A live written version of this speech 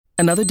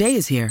Another day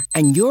is here,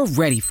 and you're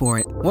ready for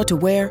it. What to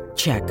wear?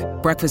 Check.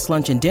 Breakfast,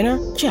 lunch, and dinner?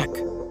 Check.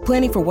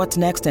 Planning for what's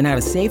next and how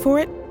to save for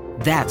it?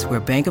 That's where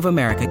Bank of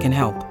America can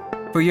help.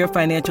 For your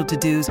financial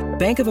to-dos,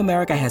 Bank of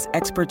America has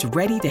experts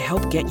ready to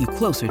help get you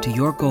closer to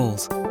your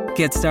goals.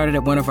 Get started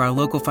at one of our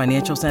local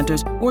financial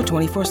centers or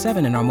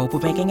 24/7 in our mobile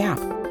banking app.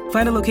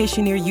 Find a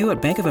location near you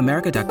at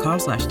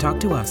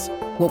bankofamerica.com/talktous.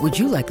 What would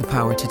you like the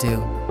power to do?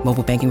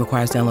 Mobile banking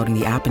requires downloading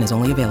the app and is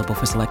only available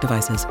for select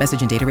devices.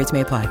 Message and data rates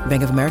may apply.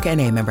 Bank of America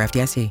N.A., member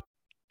FDIC.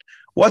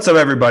 What's up,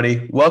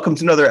 everybody? Welcome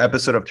to another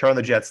episode of Turn on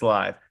the Jets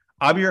Live.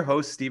 I'm your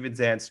host, Steven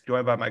Zantz,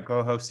 joined by my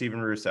co-host,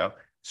 Steven Russo.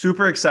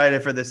 Super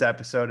excited for this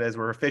episode as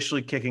we're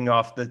officially kicking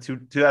off the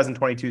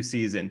 2022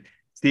 season.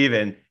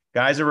 Steven,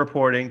 guys are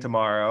reporting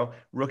tomorrow.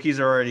 Rookies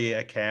are already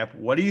at camp.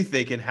 What are you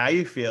thinking? How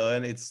you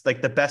feeling? It's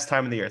like the best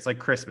time of the year. It's like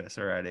Christmas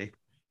already.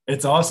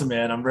 It's awesome,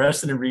 man. I'm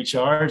rested and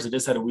recharged. I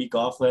just had a week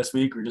off last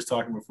week. We were just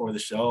talking before the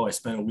show. I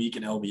spent a week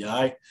in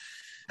LBI.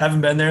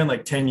 Haven't been there in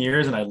like 10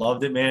 years, and I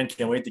loved it, man.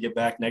 Can't wait to get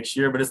back next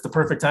year. But it's the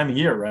perfect time of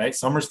year, right?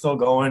 Summer's still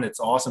going. It's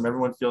awesome.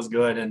 Everyone feels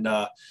good. And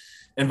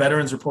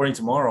veterans reporting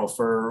tomorrow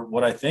for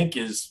what I think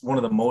is one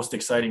of the most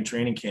exciting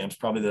training camps,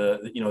 probably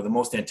the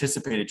most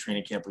anticipated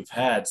training camp we've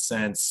had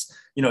since,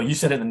 you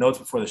said it in the notes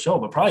before the show,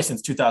 but probably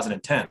since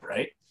 2010,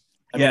 right?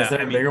 I mean, is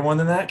there a bigger one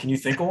than that? Can you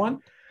think of one?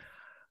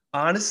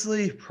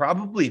 Honestly,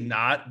 probably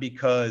not,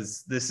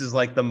 because this is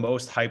like the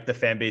most hype the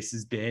fan base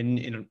has been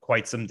in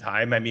quite some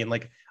time. I mean,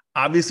 like,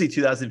 obviously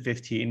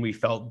 2015, we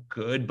felt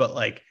good, but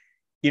like,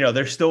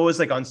 there still was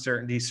like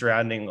uncertainty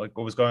surrounding like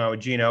what was going on with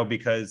Geno,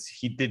 because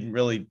he didn't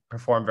really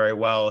perform very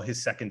well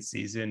his second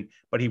season,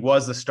 but he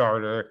was the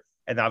starter.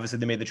 And obviously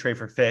they made the trade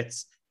for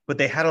Fitz, but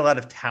they had a lot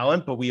of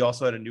talent, but we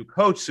also had a new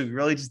coach. So we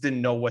really just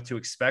didn't know what to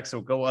expect. So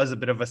it was a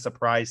bit of a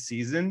surprise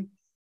season.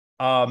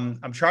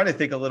 I'm trying to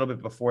think a little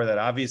bit before that.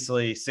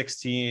 Obviously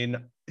 16,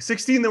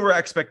 there were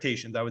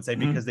expectations, I would say,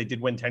 because they did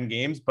win 10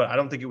 games, but I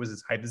don't think it was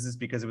as hype as this,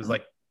 because it was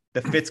like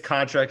the Fitz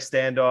contract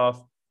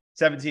standoff.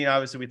 17,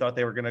 obviously we thought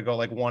they were going to go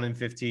like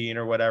 1-15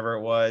 or whatever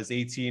it was.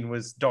 18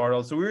 was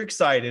Darnold. So we were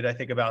excited, I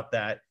think, about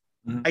that.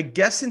 I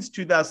guess since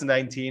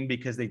 2019,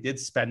 because they did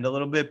spend a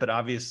little bit, but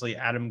obviously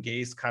Adam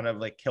Gase kind of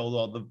like killed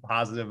all the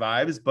positive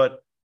vibes. But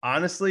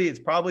honestly, it's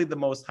probably the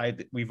most hype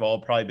that we've all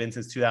probably been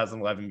since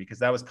 2011, because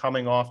that was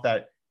coming off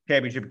that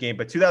championship game.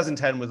 But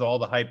 2010 was all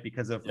the hype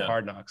because of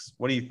Hard Knocks.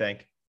 What do you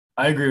think?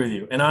 I agree with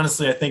you. And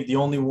honestly, I think the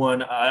only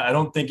one, I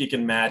don't think it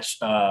can match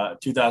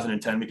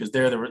 2010, because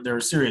there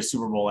were serious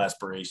Super Bowl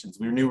aspirations.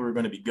 We knew we were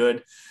going to be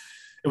good.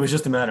 It was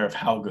just a matter of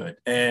how good,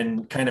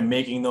 and kind of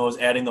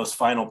adding those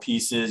final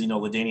pieces,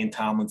 LaDainian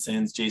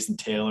Tomlinson's, Jason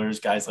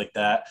Taylor's, guys like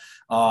that,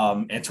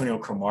 Antonio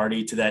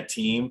Cromartie to that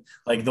team.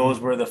 Like,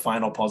 those were the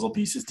final puzzle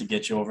pieces to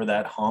get you over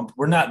that hump.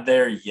 We're not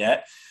there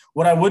yet.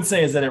 What I would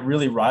say is that it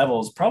really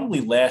rivals probably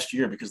last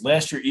year, because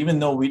last year, even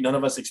though none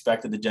of us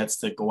expected the Jets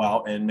to go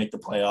out and make the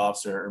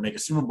playoffs or make a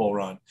Super Bowl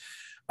run,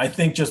 I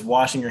think just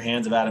washing your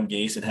hands of Adam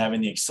Gase and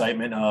having the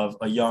excitement of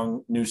a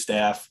young new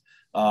staff,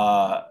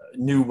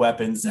 new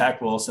weapons,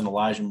 Zach Wilson,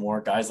 Elijah Moore,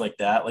 guys like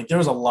that. Like, there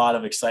was a lot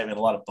of excitement,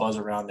 a lot of buzz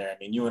around there. I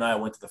mean, you and I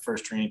went to the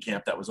first training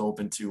camp that was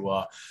open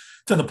to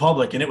the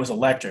public, and it was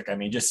electric. I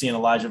mean, just seeing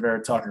Elijah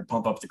Vera Tucker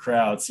pump up the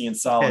crowd, seeing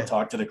Saleh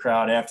talk to the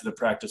crowd after the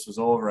practice was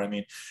over. I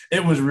mean,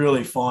 it was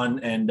really fun,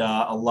 and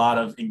a lot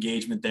of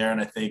engagement there.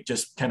 And I think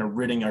just kind of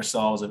ridding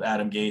ourselves of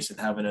Adam Gase and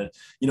having a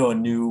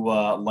new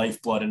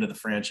lifeblood into the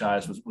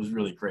franchise was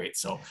really great.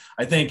 So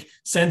I think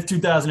since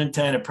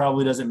 2010, it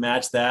probably doesn't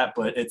match that,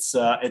 but it's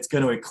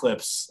going to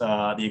eclipse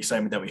the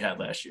excitement that we had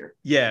last year.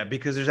 Yeah,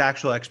 because there's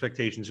actual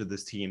expectations for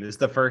this team. This is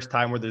the first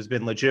time where there's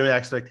been legitimate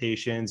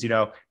expectations.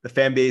 The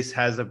fan base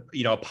has a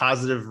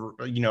positive,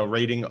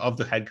 rating of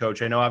the head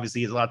coach. I know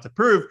obviously he has a lot to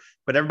prove,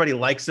 but everybody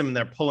likes him and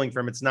they're pulling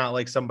for him. It's not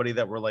like somebody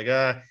that we're like,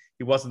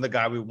 he wasn't the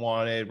guy we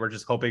wanted. We're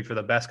just hoping for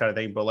the best kind of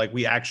thing. But like,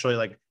 we actually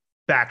like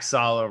back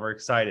solid. We're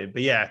excited.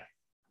 But yeah,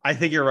 I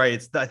think you're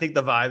right. I think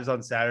the vibes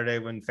on Saturday,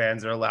 when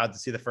fans are allowed to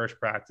see the first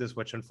practice,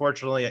 which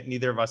unfortunately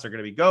neither of us are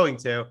going to be going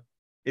to,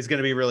 is going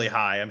to be really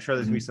high. I'm sure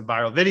there's going to be some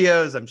viral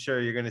videos. I'm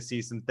sure you're going to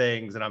see some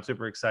things, and I'm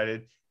super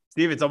excited.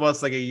 Steve, it's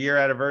almost like a year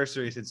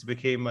anniversary since you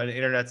became an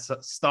internet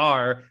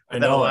star with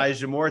that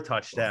Elijah Moore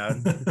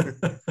touchdown.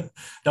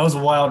 That was a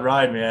wild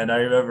ride, man. I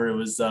remember it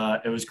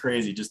was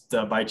crazy. Just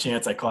by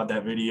chance, I caught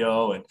that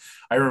video, and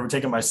I remember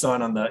taking my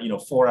son on the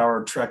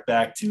 4-hour trek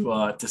back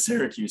to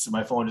Syracuse, and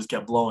my phone just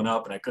kept blowing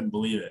up, and I couldn't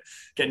believe it.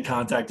 Getting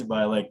contacted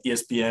by like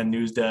ESPN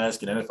News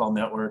Desk and NFL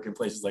Network and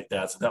places like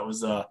that. So that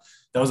was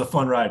a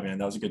fun ride, man.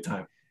 That was a good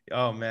time.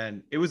 Oh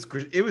man, it was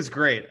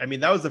great. I mean,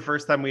 that was the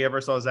first time we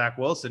ever saw Zach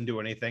Wilson do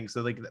anything.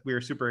 So like, we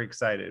were super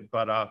excited,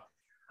 but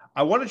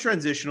I want to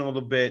transition a little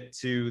bit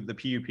to the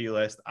PUP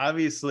list.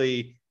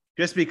 Obviously,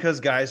 just because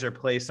guys are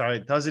placed on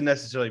it doesn't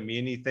necessarily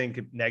mean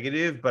anything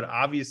negative, but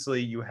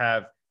obviously you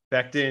have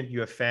Becton,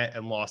 you have Fant,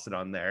 and Lawson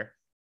on there.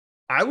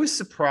 I was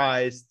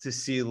surprised to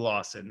see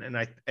Lawson,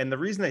 and the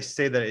reason I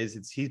say that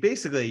is he's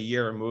basically a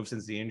year removed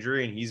since the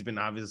injury, and he's been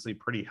obviously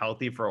pretty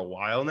healthy for a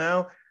while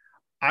now.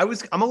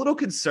 I'm a little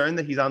concerned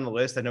that he's on the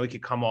list. I know he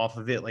could come off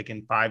of it like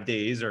in 5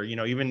 days or,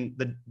 even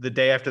the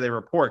day after they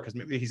report, because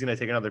maybe he's going to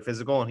take another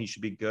physical and he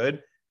should be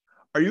good.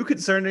 Are you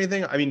concerned or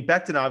anything? I mean,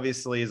 Becton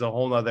obviously is a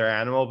whole nother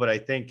animal, but I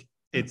think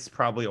it's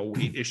probably a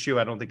weight issue.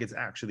 I don't think it's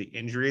actually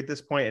injury at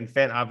this point. And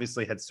Fant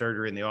obviously had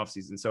surgery in the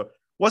offseason, so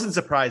wasn't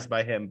surprised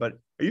by him. But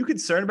are you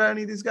concerned about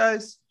any of these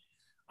guys?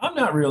 I'm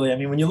not really. I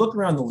mean, when you look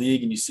around the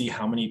league and you see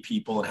how many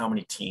people and how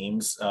many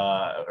teams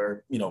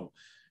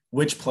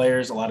which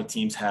players a lot of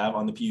teams have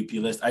on the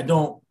PUP list, I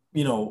don't,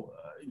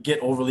 get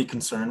overly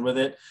concerned with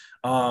it.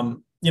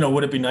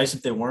 Would it be nice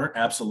if they weren't?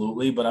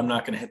 Absolutely. But I'm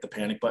not going to hit the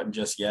panic button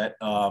just yet.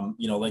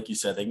 Like you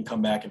said, they can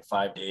come back in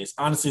 5 days.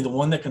 Honestly, the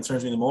one that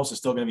concerns me the most is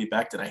still going to be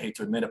Becton. I hate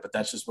to admit it, but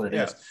that's just what it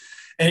is.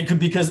 And it could,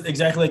 because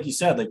exactly like you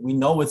said, like we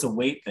know it's a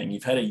weight thing.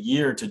 You've had a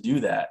year to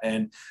do that.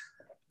 And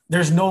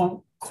there's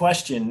no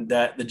question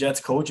that the Jets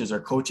coaches are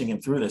coaching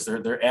him through this.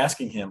 They're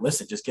asking him,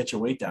 listen, just get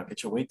your weight down,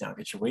 get your weight down,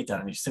 get your weight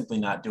down. And he's simply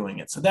not doing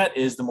it. So that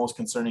is the most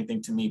concerning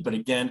thing to me. But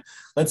again,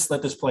 let's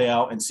let this play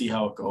out and see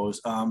how it goes.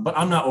 But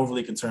I'm not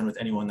overly concerned with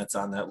anyone that's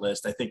on that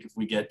list. I think if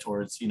we get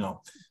towards,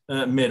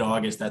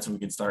 mid-August, that's when we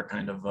can start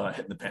kind of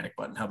hitting the panic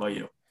button. How about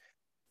you?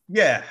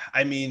 Yeah.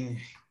 I mean,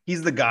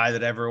 he's the guy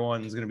that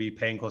everyone's going to be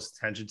paying close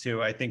attention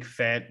to. I think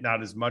Fant,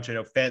 not as much. I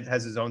know Fant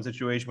has his own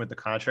situation with the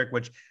contract,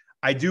 which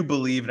I do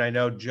believe, and I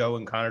know Joe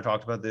and Connor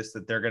talked about this,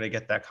 that they're going to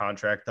get that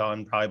contract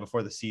done probably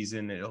before the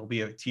season. It'll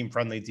be a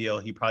team-friendly deal.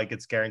 He probably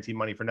gets guaranteed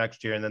money for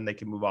next year, and then they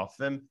can move off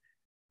of him.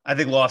 I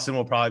think Lawson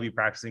will probably be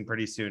practicing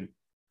pretty soon.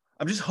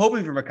 I'm just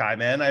hoping for Mekhi,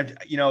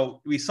 man.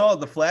 We saw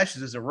the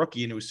flashes as a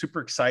rookie, and it was super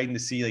exciting to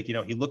see,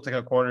 he looked like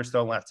a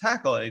cornerstone left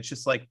tackle, and it's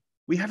just like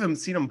we haven't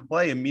seen him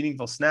play a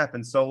meaningful snap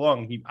in so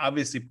long. He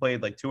obviously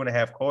played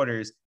 2.5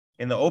 quarters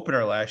in the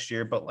opener last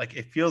year, but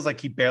it feels like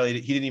he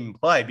didn't even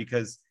play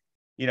because,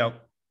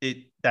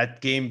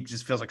 that game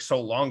just feels like so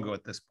long ago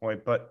at this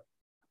point. But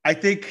I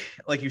think,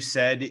 like you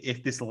said,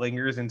 if this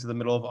lingers into the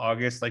middle of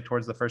August,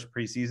 towards the first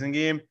preseason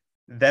game,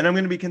 then I'm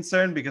going to be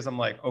concerned because I'm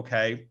like,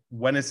 okay,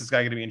 when is this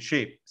guy going to be in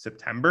shape?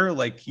 September?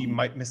 He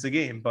might miss a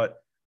game. But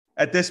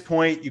at this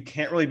point, you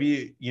can't really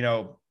be,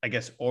 I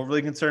guess,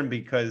 overly concerned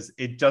because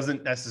it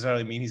doesn't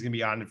necessarily mean he's going to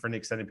be on it for an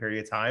extended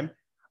period of time.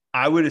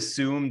 I would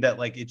assume that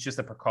it's just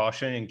a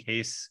precaution in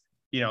case,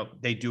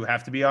 they do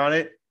have to be on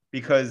it,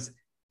 because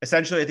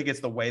essentially, I think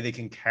it's the way they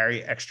can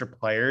carry extra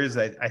players.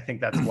 I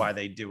think that's why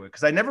they do it,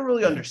 because I never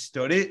really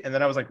understood it. And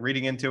then I was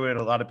reading into it.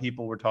 A lot of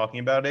people were talking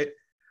about it.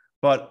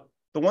 But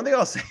the one thing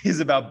I'll say is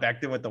about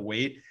Becton with the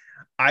weight.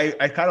 I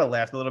kind of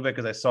laughed a little bit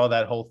because I saw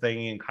that whole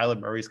thing in Kyler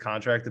Murray's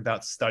contract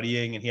about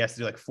studying and he has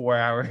to do 4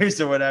 hours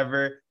or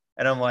whatever.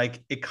 And I'm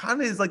like, it kind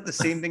of is the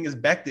same thing as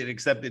Becton,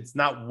 except it's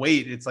not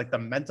weight. It's the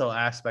mental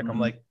aspect. Mm-hmm. I'm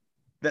like,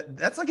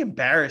 that's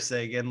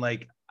embarrassing. And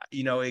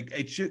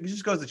it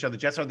just goes to show the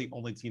Jets are the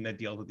only team that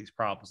deals with these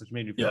problems, which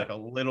made me feel a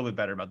little bit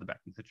better about the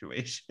Becton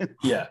situation.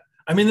 Yeah.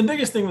 I mean, the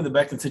biggest thing with the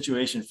Becton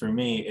situation for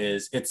me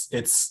is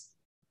it's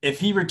if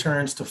he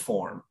returns to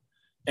form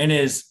and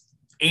is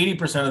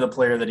 80% of the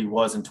player that he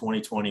was in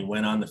 2020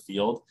 when on the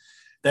field,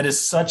 that is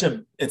such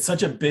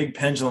a big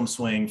pendulum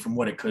swing from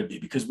what it could be,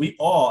 because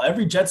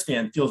every Jets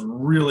fan feels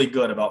really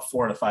good about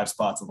 4 to 5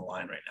 spots on the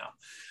line right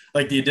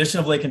now. The addition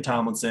of Laken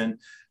Tomlinson,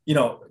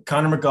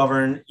 Connor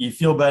McGovern, you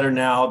feel better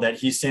now that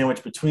he's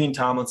sandwiched between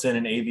Tomlinson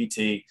and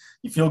AVT.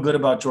 You feel good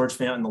about George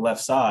Fant on the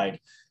left side.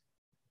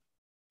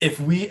 If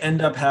we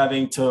end up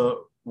having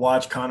to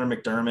watch Connor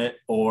McDermott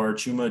or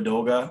Chuma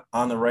Edoga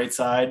on the right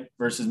side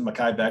versus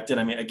Mekhi Becton,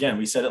 I mean, again,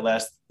 we said it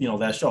last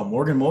show,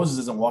 Morgan Moses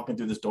isn't walking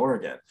through this door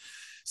again.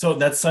 So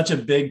that's such a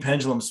big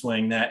pendulum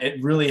swing that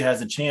it really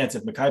has a chance,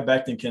 if Mekhi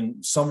Becton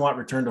can somewhat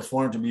return to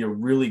form, to be a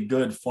really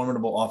good,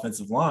 formidable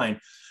offensive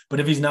line. But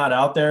if he's not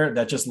out there,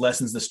 that just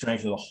lessens the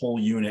strength of the whole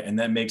unit, and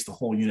that makes the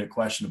whole unit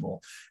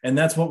questionable. And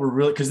that's what we're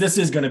really – because this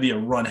is going to be a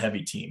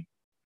run-heavy team.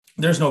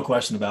 There's no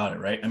question about it,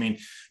 right? I mean,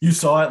 you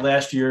saw it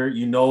last year.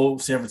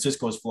 San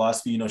Francisco's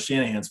philosophy.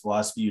 Shanahan's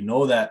philosophy.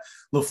 That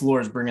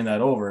LaFleur is bringing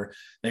that over.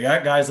 They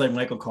got guys like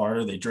Michael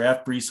Carter. They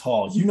draft Breece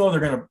Hall. They're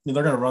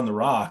gonna run the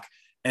rock,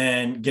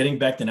 and getting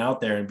Becton out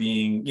there and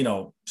being,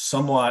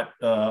 somewhat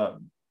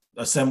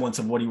a semblance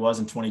of what he was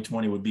in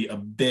 2020 would be a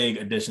big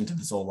addition to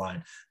this old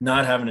line.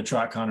 Not having to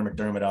trot Connor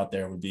McDermott out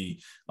there would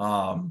be,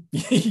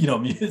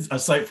 a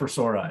sight for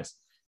sore eyes.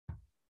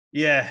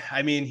 Yeah,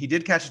 I mean, he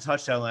did catch a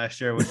touchdown last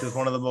year, which was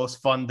one of the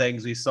most fun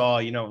things we saw,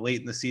 late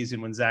in the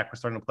season when Zach was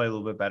starting to play a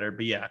little bit better.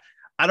 But yeah,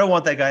 I don't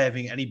want that guy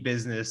having any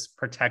business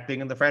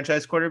protecting the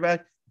franchise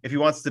quarterback. If he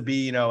wants to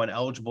be, an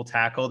eligible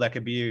tackle that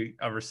could be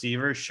a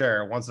receiver,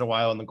 sure, once in a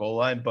while on the goal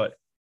line. But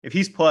if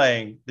he's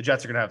playing, the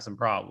Jets are going to have some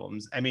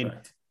problems. I mean,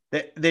 right.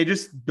 They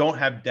just don't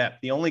have depth.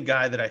 The only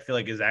guy that I feel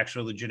is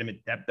actual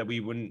legitimate depth that we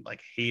wouldn't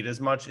hate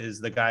as much is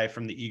the guy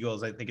from the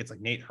Eagles. I think it's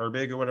Nate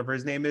Herbig or whatever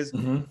his name is.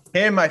 Mm-hmm.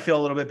 Him, I feel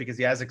a little bit because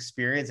he has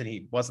experience and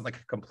he wasn't a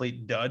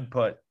complete dud.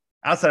 But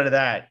outside of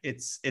that,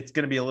 it's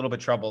going to be a little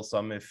bit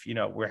troublesome if,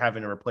 we're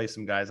having to replace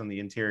some guys on the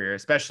interior,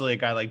 especially a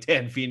guy like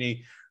Dan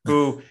Feeney,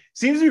 who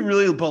seems to be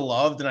really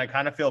beloved. And I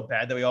kind of feel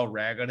bad that we all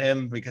rag on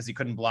him because he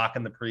couldn't block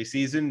in the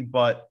preseason,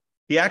 but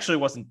he actually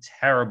wasn't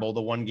terrible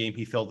the one game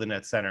he filled in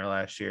at center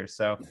last year.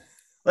 So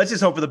let's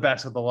just hope for the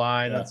best with the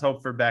line. Yeah. Let's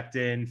hope for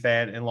Becton,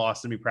 Fant, and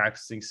Lawson to be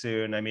practicing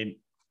soon. I mean,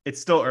 it's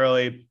still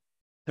early.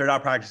 They're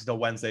not practicing until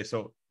Wednesday,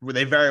 so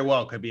they very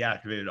well could be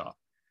activated off.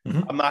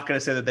 Mm-hmm. I'm not going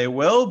to say that they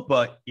will,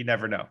 but you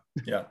never know.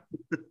 Yeah.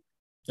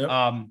 Yep.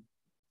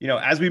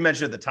 As we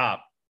mentioned at the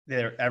top,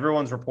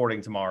 everyone's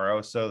reporting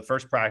tomorrow, so the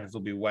first practice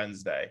will be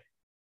Wednesday.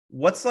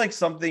 What's like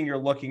something you're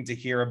looking to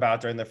hear about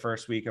during the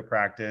first week of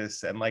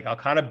practice? And like, I'll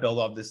kind of build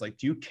off this. Like,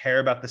 do you care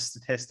about the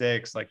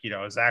statistics? Like,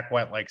 Zach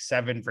went like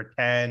 7 for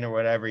 10 or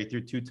whatever. He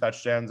threw 2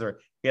 touchdowns, or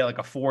he had like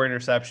a 4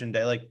 interception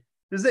day. Like,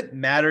 does it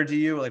matter to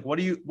you? Like, what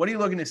are you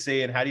looking to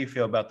see? And how do you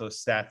feel about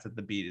those stats that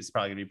the beat is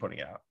probably gonna be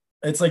putting out?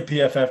 It's like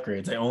PFF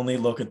grades. I only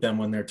look at them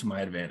when they're to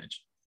my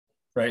advantage.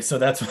 Right. So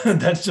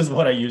that's just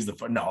what I use the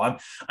phone. No,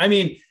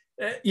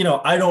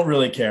 I don't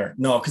really care.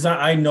 No, because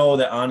I know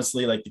that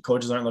honestly, like the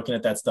coaches aren't looking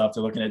at that stuff.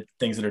 They're looking at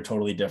things that are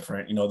totally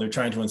different. They're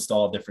trying to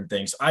install different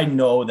things. I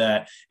know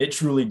that it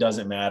truly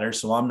doesn't matter.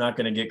 So I'm not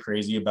going to get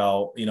crazy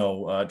about,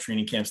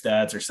 training camp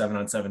stats or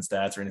 7-on-7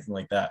 stats or anything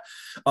like that.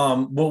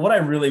 But what I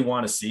really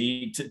want to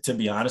see, to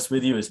be honest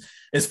with you,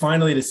 is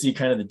finally to see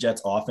kind of the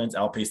Jets offense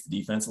outpace the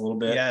defense a little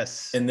bit.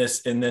 Yes. In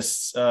this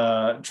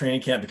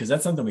training camp, because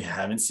that's something we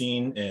haven't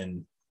seen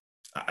in,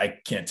 I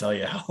can't tell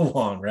you how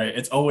long, right?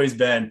 It's always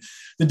been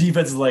the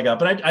defense's leg up.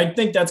 But I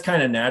think that's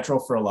kind of natural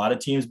for a lot of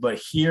teams.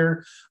 But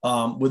here,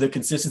 with the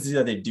consistency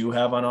that they do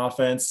have on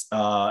offense,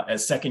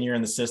 as second year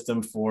in the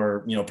system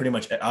for, pretty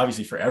much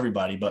obviously for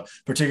everybody, but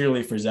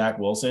particularly for Zach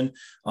Wilson,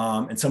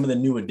 and some of the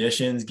new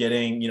additions,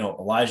 getting,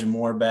 Elijah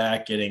Moore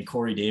back, getting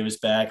Corey Davis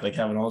back, like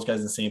having all those guys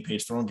on the same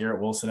page, throwing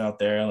Garrett Wilson out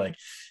there, like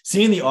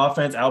seeing the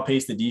offense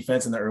outpace the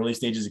defense in the early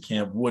stages of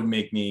camp would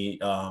make me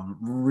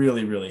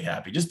really, really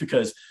happy, just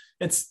because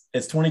it's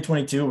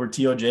 2022. We're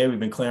TOJ. We've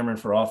been clamoring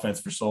for offense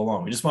for so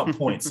long. We just want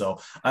points. So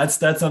that's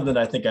something that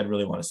I think I'd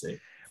really want to see.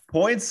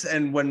 Points.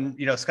 And when,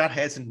 Scott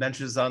Hansen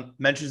mentions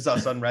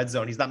us on Red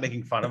Zone, he's not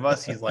making fun of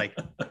us. He's like,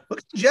 look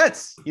at the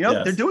Jets.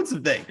 Yes. They're doing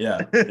some things.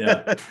 Yeah.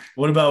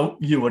 What about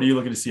you? What are you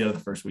looking to see out of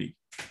the first week?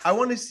 I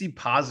want to see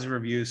positive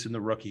reviews from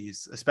the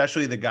rookies,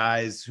 especially the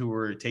guys who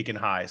were taken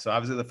high. So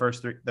obviously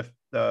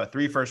the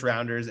 3 first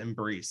rounders and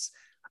Brees.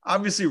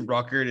 Obviously,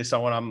 Ruckert is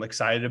someone I'm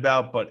excited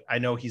about, but I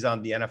know he's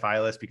on the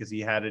NFI list because he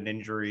had an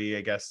injury,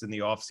 I guess, in the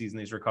offseason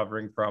he's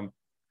recovering from.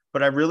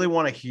 But I really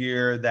want to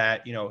hear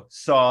that,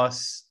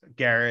 Sauce,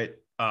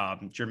 Garrett,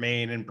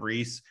 Jermaine, and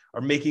Brees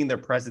are making their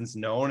presence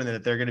known and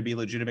that they're going to be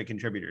legitimate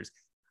contributors.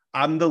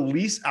 I'm the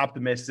least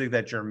optimistic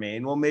that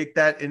Jermaine will make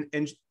that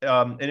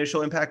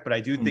initial impact, but I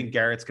do think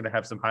Garrett's going to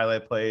have some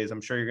highlight plays.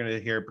 I'm sure you're going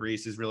to hear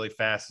Brees is really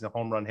fast and a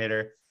home run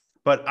hitter.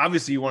 But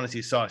obviously you want to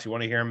see Sauce. You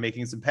want to hear him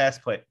making some pass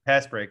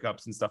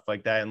breakups and stuff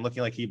like that and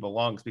looking like he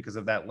belongs because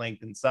of that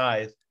length and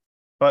size.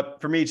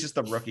 But for me, it's just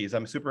the rookies.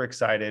 I'm super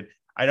excited.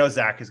 I know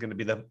Zach is going to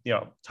be the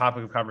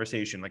topic of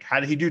conversation. Like, how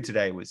did he do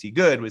today? Was he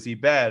good? Was he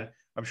bad?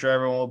 I'm sure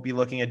everyone will be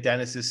looking at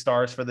Dennis's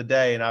stars for the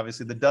day and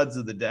obviously the duds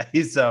of the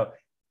day. So,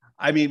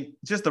 I mean,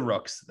 just the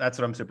rooks. That's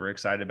what I'm super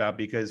excited about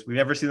because we've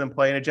never seen them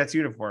play in a Jets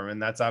uniform.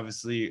 And that's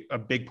obviously a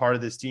big part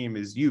of this team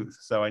is youth.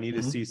 So I need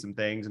to see some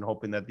things and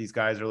hoping that these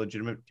guys are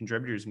legitimate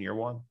contributors in year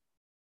one.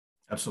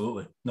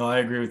 Absolutely. No, I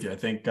agree with you. I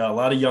think a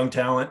lot of young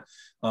talent.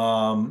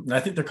 And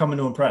I think they're coming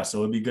to impress. So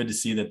it'd be good to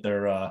see that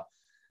they're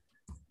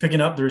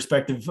picking up the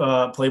respective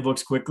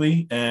playbooks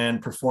quickly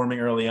and performing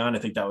early on. I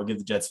think that would give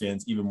the Jets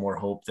fans even more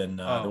hope than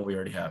we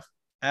already have.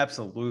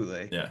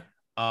 Absolutely. Yeah.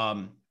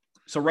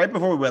 So right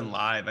before we went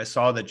live, I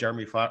saw that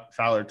Jeremy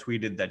Fowler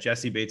tweeted that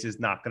Jesse Bates is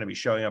not going to be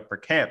showing up for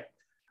camp.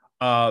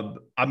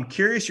 I'm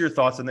curious your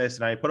thoughts on this.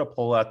 And I put a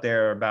poll out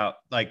there about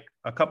like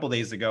a couple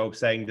days ago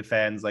saying to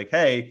fans like,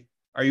 hey,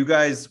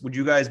 would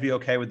you guys be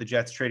okay with the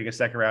Jets trading a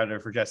second rounder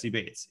for Jesse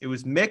Bates? It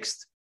was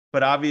mixed,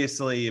 but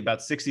obviously about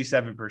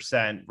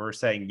 67% were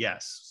saying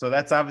yes. So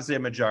that's obviously a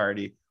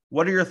majority.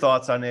 What are your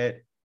thoughts on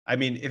it? I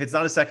mean, if it's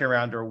not a second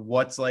rounder,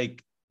 what's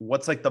like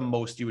the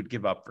most you would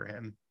give up for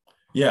him?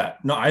 Yeah,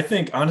 no, I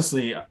think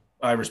honestly,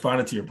 I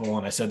responded to your poll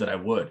and I said that I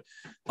would.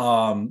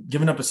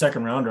 Giving up a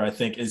second rounder, I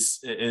think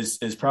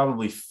is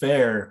probably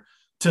fair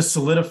to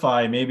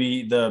solidify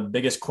maybe the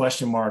biggest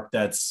question mark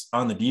that's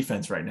on the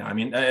defense right now. I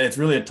mean, it's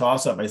really a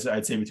toss up.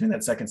 I'd say between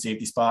that second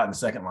safety spot and the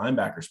second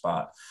linebacker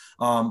spot.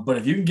 But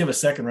if you can give a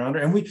second rounder,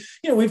 and we've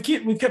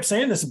kept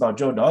saying this about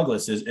Joe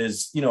Douglas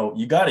is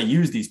you got to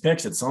use these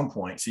picks at some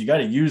point. So you got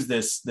to use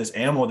this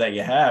ammo that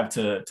you have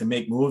to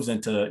make moves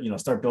and to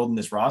start building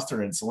this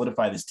roster and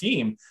solidify this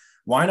team.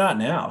 Why not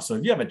now? So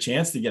if you have a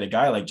chance to get a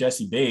guy like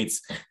Jesse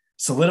Bates,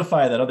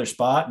 solidify that other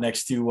spot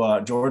next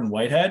to Jordan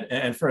Whitehead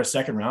and for a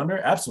second rounder,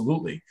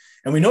 absolutely.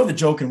 And we know that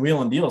Joe can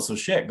wheel and deal. So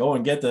shit, go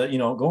and get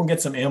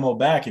some ammo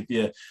back. If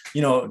you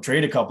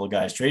trade a couple of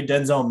guys, trade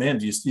Denzel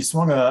Mims. You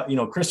swung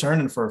Chris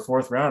Herndon for a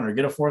fourth rounder,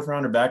 get a fourth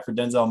rounder back for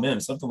Denzel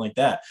Mims, something like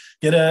that.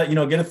 Get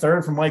a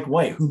third from Mike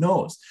White. Who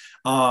knows?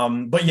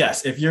 But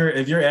yes, if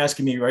you're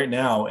asking me right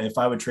now if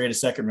I would trade a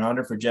second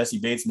rounder for Jesse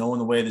Bates, knowing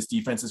the way this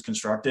defense is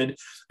constructed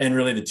and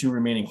really the two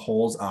remaining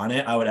holes on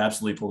it, I would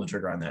absolutely pull the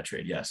trigger on that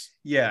trade. Yes.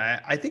 Yeah,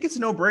 I think it's a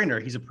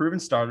no-brainer. He's a proven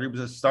starter. He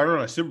was a starter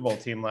on a Super Bowl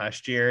team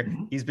last year.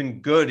 Mm-hmm. He's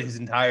been good his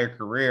entire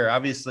career.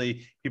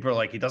 Obviously, people are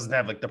like, he doesn't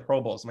have like the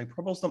Pro Bowls. I'm like,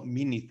 Pro Bowls don't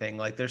mean anything.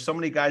 Like, there's so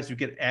many guys who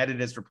get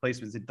added as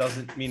replacements. It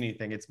doesn't mean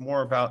anything. It's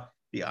more about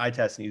the eye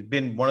test. And he's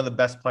been one of the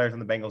best players on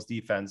the Bengals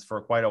defense for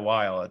quite a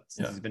while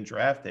since he's been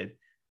drafted.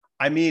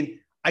 I mean,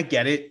 I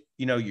get it.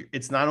 You know,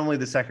 it's not only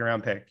the second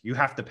round pick. You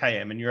have to pay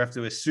him, and you have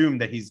to assume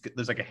that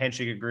there's like a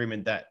handshake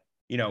agreement that,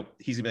 you know,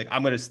 he's gonna be like,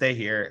 I'm going to stay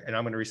here and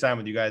I'm going to resign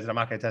with you guys, and I'm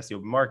not going to test the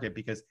open market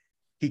because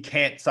he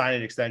can't sign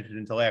an extension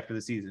until after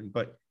the season.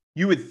 But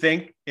you would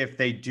think if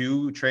they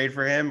do trade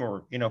for him,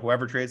 or, you know,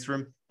 whoever trades for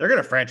him, they're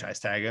going to franchise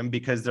tag him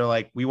because they're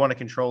like, we want to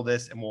control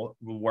this and we'll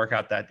work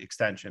out that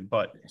extension.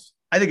 But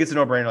I think it's a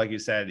no-brainer, like you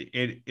said.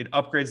 It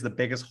upgrades the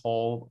biggest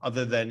hole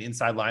other than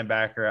inside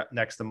linebacker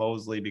next to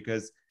Mosley,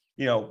 because,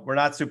 you know, we're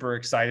not super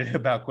excited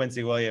about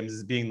Quincy Williams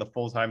as being the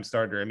full-time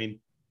starter. I mean,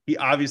 he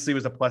obviously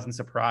was a pleasant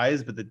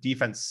surprise, but the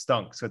defense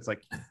stunk. So it's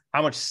like,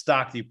 how much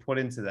stock do you put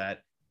into that?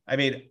 I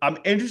mean, I'm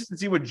interested to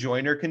see what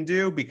Joyner can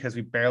do because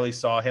we barely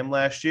saw him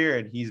last year,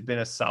 and he's been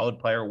a solid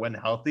player when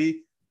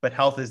healthy, but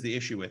health is the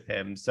issue with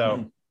him.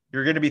 So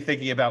you're going to be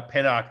thinking about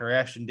Pinnock or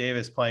Ashton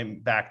Davis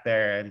playing back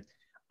there. And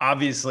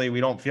obviously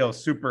we don't feel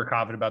super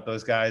confident about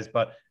those guys,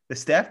 but the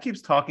staff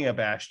keeps talking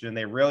about Ashton.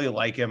 They really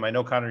like him. I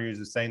know Connor Hughes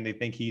is saying they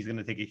think he's going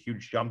to take a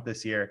huge jump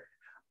this year.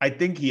 I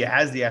think he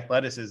has the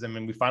athleticism,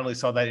 and we finally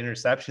saw that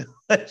interception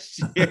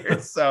last year.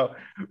 So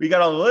we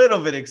got a little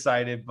bit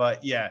excited,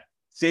 but yeah,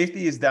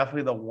 safety is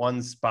definitely the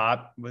one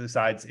spot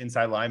besides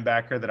inside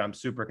linebacker that I'm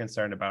super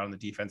concerned about on the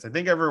defense. I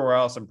think everywhere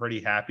else I'm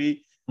pretty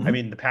happy. I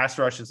mean, the pass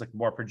rush is like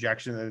more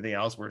projection than anything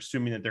else. We're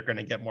assuming that they're going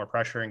to get more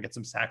pressure and get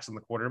some sacks on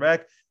the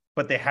quarterback,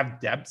 but they have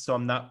depth, so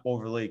I'm not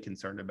overly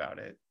concerned about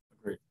it.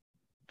 Great.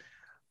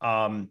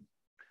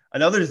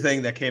 Another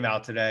thing that came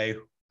out today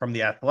from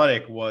The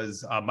Athletic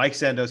was Mike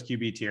Sando's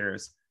QB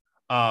tiers.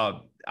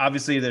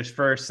 Obviously, there's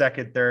first,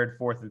 second, third,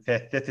 fourth, and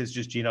fifth. Fifth is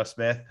just Geno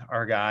Smith,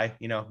 our guy.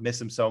 You know, miss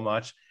him so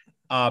much.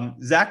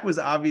 Zach was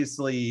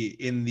obviously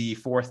in the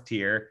fourth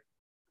tier.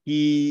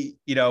 He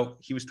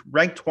was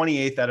ranked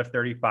 28th out of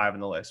 35 on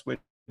the list, which,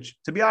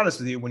 to be honest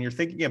with you, when you're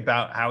thinking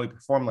about how he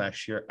performed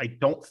last year, I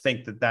don't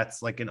think that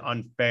that's like an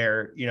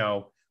unfair,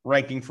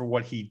 ranking for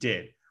what he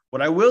did.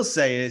 What I will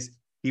say is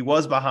he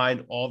was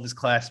behind all of his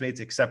classmates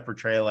except for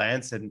Trey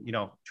Lance, and,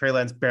 Trey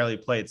Lance barely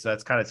played. So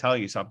that's kind of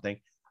telling you something.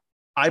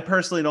 I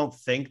personally don't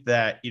think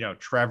that,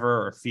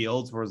 Trevor or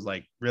Fields was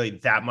like really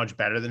that much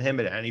better than him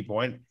at any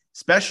point,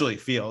 especially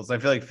Fields. I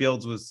feel like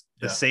Fields was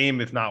the same,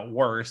 if not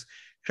worse.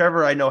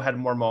 Trevor, I know, had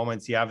more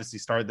moments. He obviously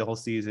started the whole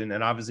season,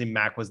 and obviously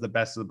Mac was the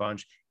best of the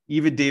bunch.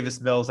 Even Davis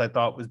Mills, I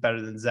thought, was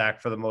better than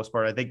Zach for the most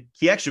part. I think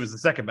he actually was the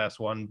second best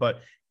one, but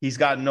he's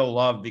gotten no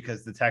love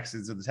because the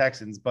Texans are the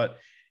Texans. But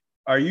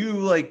are you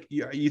like,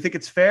 you think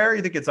it's fair? Or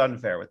you think it's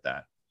unfair with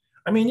that?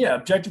 I mean, yeah,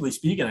 objectively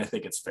speaking, I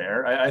think it's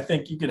fair. I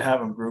think you could have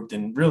them grouped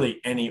in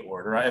really any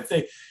order. If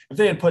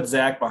they had put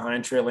Zach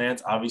behind Trey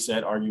Lance, obviously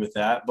I'd argue with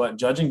that. But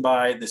judging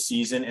by the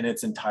season in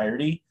its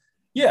entirety,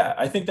 yeah,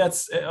 I think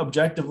that's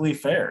objectively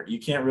fair. You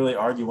can't really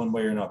argue one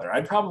way or another.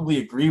 I'd probably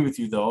agree with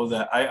you, though,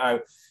 that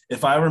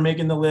if I were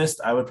making the list,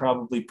 I would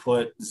probably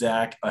put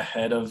Zach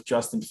ahead of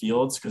Justin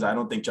Fields because I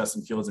don't think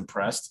Justin Fields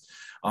impressed.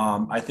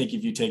 I think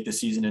if you take the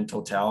season in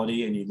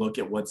totality and you look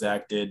at what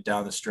Zach did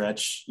down the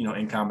stretch,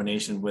 in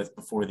combination with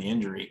before the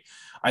injury,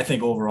 I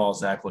think overall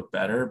Zach looked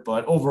better.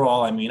 But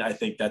overall, I mean, I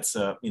think that's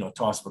a,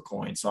 toss of a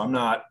coin. So I'm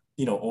not,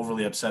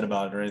 overly upset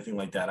about it or anything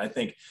like that. I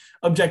think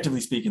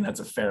objectively speaking,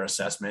 that's a fair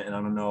assessment. And I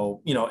don't know,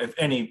 if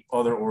any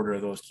other order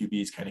of those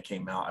QBs kind of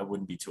came out, I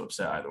wouldn't be too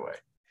upset either way.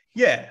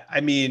 Yeah.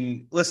 I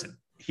mean, listen,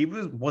 he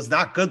was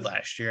not good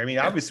last year. I mean,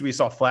 obviously we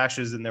saw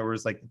flashes, and there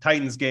was like the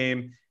Titans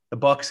game, the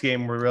Bucs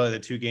game were really the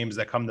two games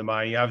that come to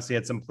mind. He obviously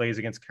had some plays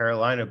against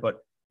Carolina, but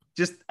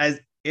just as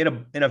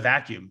in a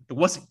vacuum, it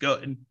wasn't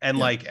good. And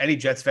like any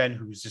Jets fan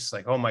who's just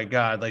like, oh my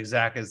God, like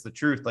Zach is the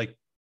truth. Like,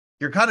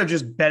 you're kind of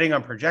just betting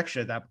on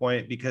projection at that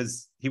point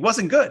because he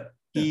wasn't good.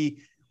 Yeah.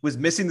 He was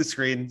missing the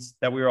screens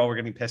that we were all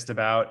getting pissed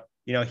about.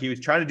 He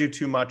was trying to do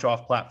too much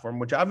off platform,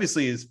 which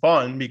obviously is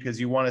fun because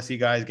you want to see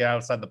guys get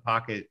outside the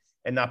pocket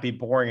and not be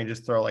boring and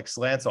just throw like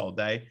slants all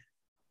day.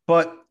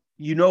 But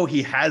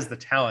he has the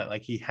talent.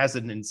 Like, he has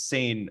an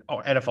insane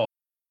NFL.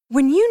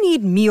 When you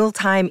need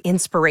mealtime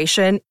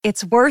inspiration,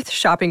 it's worth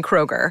shopping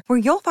Kroger, where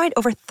you'll find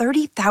over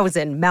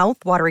 30,000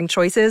 mouthwatering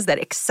choices that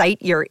excite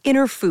your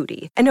inner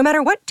foodie. And no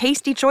matter what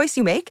tasty choice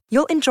you make,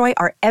 you'll enjoy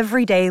our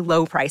everyday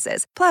low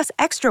prices, plus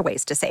extra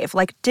ways to save,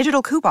 like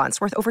digital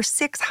coupons worth over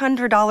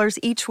 $600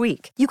 each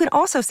week. You can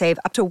also save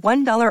up to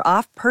 $1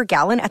 off per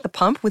gallon at the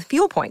pump with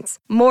fuel points.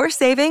 More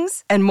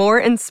savings and more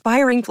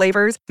inspiring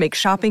flavors make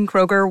shopping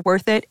Kroger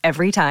worth it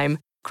every time.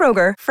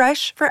 Kroger,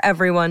 fresh for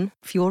everyone.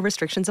 Fuel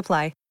restrictions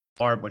apply.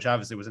 Arm, which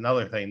obviously was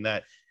another thing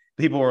that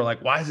people were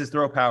like, why is his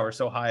throw power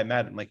so high at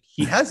Madden? Like,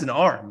 he has an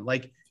arm.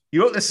 Like,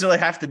 you don't necessarily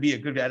have to be a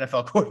good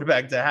NFL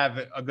quarterback to have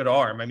a good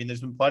arm. I mean,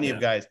 there's been plenty of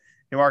guys,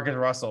 Marcus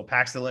Russell,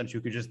 Paxton Lynch,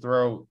 who could just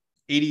throw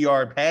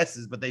 80-yard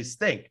passes, but they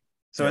stink.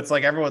 So it's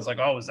like everyone's like,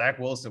 oh, Zach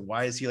Wilson,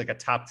 why is he like a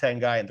top 10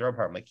 guy in throw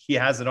power? I'm like, he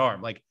has an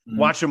arm. Like,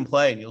 watch him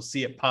play and you'll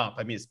see it pop.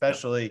 I mean,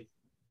 especially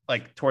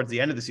like towards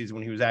the end of the season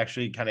when he was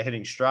actually kind of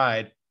hitting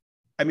stride.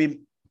 I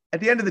mean,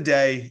 at the end of the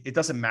day, it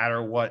doesn't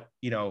matter what,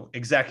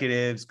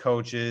 executives,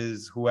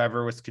 coaches,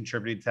 whoever was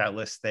contributing to that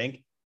list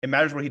think. It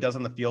matters what he does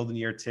on the field in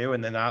year 2.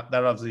 And then that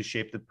obviously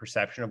shaped the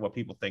perception of what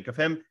people think of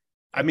him.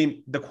 I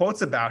mean, the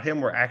quotes about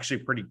him were actually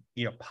pretty,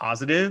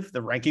 positive.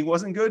 The ranking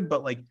wasn't good,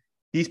 but like,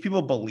 these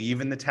people believe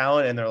in the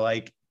talent and they're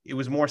like, it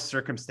was more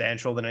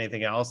circumstantial than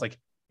anything else. Like,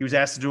 he was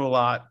asked to do a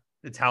lot.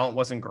 The talent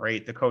wasn't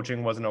great. The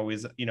coaching wasn't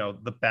always,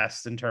 the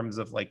best in terms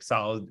of like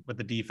solid with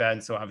the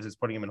defense. So obviously it's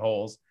putting him in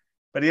holes,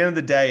 but at the end of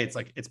the day, it's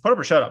like, it's put up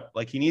or shut up.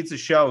 Like, he needs to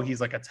show he's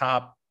like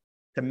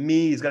to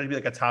me, he's got to be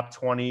like a top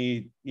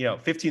 20,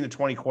 15 to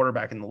 20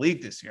 quarterback in the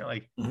league this year.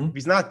 Like, if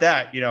he's not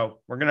that,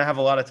 we're going to have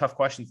a lot of tough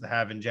questions to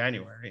have in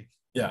January.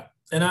 Yeah.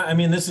 And I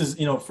mean, this is,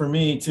 for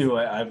me too,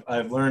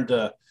 I've learned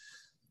to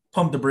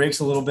pump the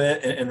brakes a little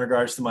bit in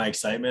regards to my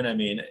excitement. I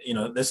mean,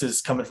 this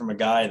is coming from a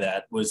guy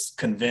that was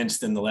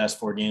convinced in the last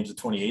 4 games of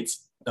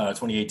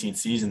 2018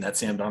 season that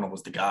Sam Darnold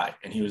was the guy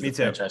and he was the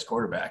franchise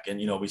quarterback. And,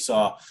 we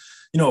saw,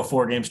 a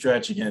 4-game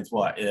stretch against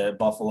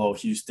Buffalo,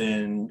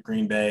 Houston,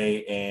 Green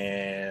Bay,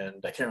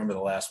 and I can't remember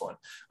the last one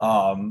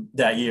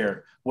that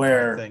year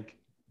where,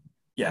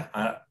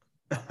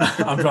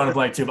 I'm drawing a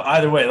blank too, but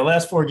either way, the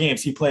last 4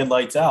 games he played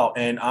lights out.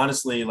 And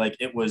honestly, like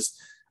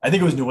I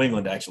think it was New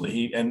England actually.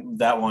 He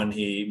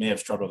may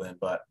have struggled in,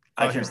 but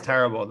he was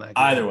terrible in that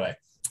game.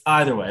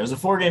 Either way, it was a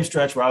 4-game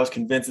stretch where I was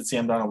convinced that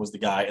Sam Darnold was the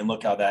guy, and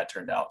look how that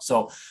turned out.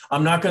 So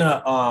I'm not going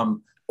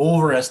to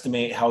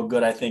overestimate how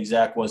good I think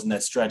Zach was in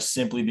that stretch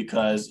simply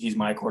because he's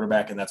my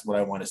quarterback and that's what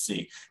I want to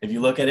see. If you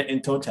look at it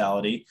in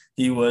totality,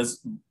 he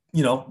was,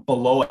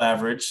 below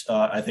average.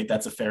 I think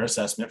that's a fair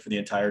assessment for the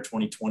entire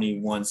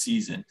 2021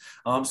 season.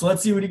 So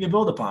let's see what he can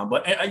build upon.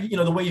 But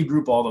the way you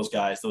group all those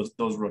guys,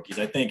 those rookies,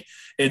 I think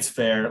it's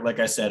fair. Like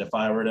I said, if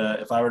I were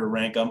to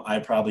rank them,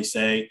 I'd probably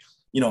say,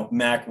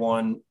 Mac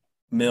 1,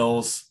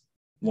 Mills,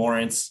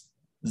 Lawrence,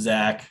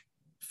 Zach,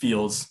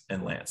 Fields,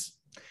 and Lance.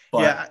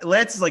 But,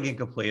 Lance is like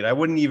incomplete. I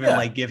wouldn't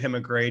even give him a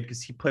grade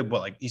because he played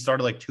he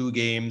started 2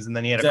 games and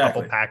then he had a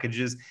couple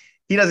packages.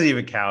 He doesn't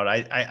even count.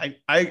 I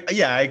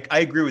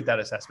agree with that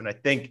assessment. I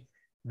think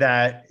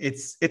that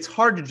it's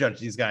hard to judge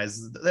these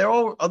guys. They're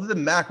all, other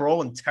than Mac, we're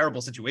all in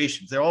terrible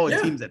situations. They're all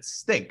in teams that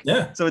stink.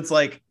 Yeah. So it's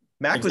like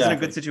Mac was in a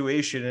good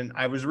situation, and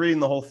I was reading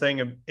the whole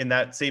thing in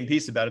that same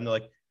piece about him. They're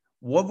like,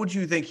 what would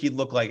you think he'd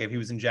look like if he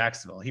was in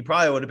Jacksonville? He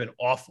probably would have been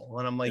awful.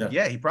 And I'm like,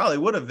 he probably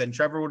would have. And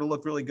Trevor would have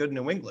looked really good in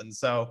New England.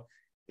 So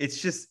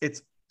it's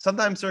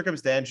sometimes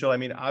circumstantial. I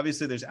mean,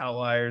 obviously there's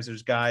outliers.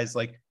 There's guys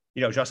like,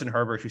 Justin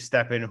Herbert who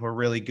step in who are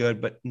really good,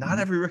 but not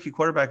every rookie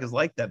quarterback is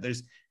like that.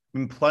 There's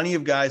been plenty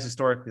of guys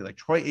historically, like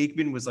Troy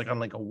Aikman was on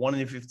a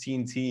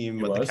 1-15 team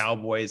with the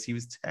Cowboys. He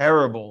was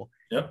terrible.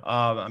 Yep.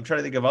 I'm trying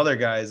to think of other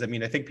guys. I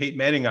mean, I think Peyton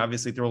Manning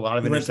obviously threw a lot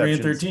of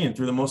interceptions. 3-13,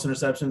 threw the most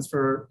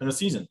interceptions in a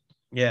season.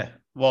 Yeah.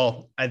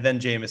 Well, and then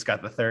Jameis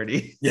got the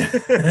 30. Yeah,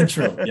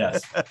 true.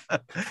 Yes.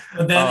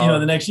 But then,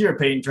 the next year,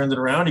 Peyton turns it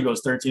around. He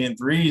goes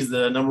 13-3. He's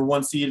the number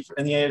 1 seed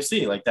in the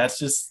AFC. Like, that's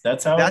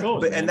how it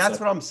goes. And that's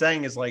what I'm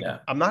saying is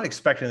I'm not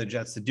expecting the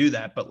Jets to do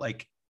that, but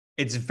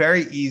it's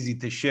very easy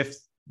to shift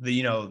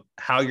the,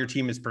 how your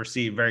team is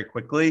perceived very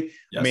quickly.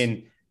 Yes. I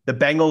mean, the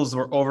Bengals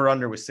were over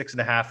under with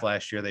 6.5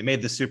 last year. They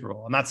made the Super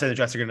Bowl. I'm not saying the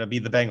Jets are going to be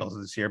the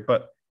Bengals this year,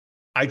 but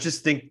I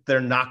just think they're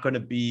not going to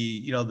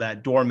be,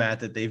 that doormat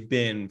that they've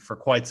been for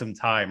quite some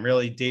time,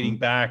 really dating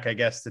back, I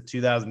guess, to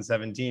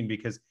 2017,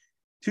 because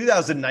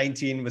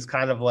 2019 was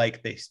kind of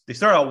like they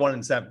started out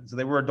 1-7. So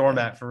they were a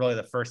doormat for really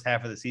the first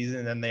half of the season.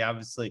 And then they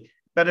obviously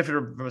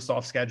benefited from a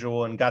soft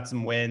schedule and got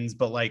some wins.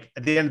 But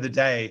at the end of the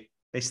day,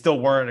 they still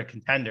weren't a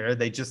contender.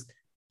 They just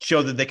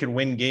showed that they could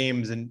win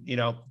games. And,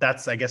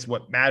 that's, I guess,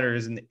 what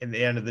matters in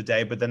the end of the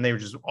day. But then they were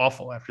just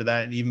awful after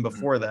that. And even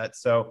before that.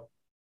 So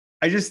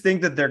I just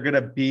think that they're going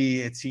to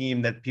be a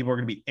team that people are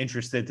going to be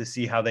interested to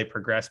see how they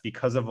progress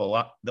because of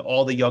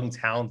all the young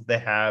talent they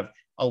have,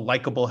 a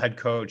likable head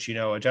coach,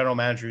 a general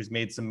manager who's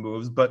made some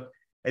moves. But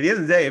at the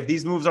end of the day, if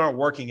these moves aren't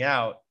working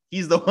out,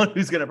 he's the one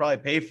who's going to probably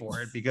pay for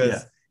it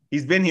because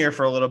he's been here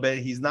for a little bit.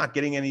 He's not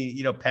getting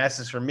any,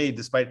 passes from me,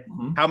 despite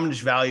how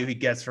much value he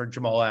gets for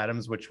Jamal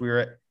Adams, which we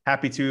were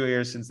happy 2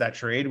 years since that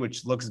trade,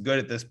 which looks good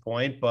at this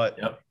point. But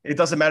it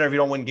doesn't matter if you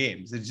don't win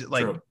games. It's just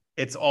True.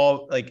 It's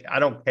all I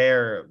don't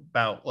care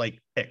about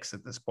picks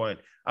at this point.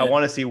 I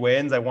want to see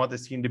wins. I want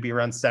this team to be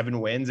around 7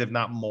 wins, if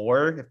not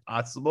more, if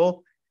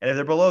possible. And if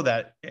they're below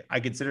that, I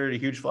consider it a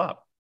huge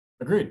flop.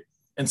 Agreed.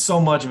 And so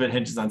much of it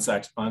hinges on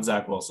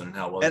Zach Wilson and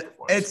how well he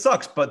performs. It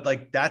sucks, but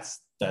that's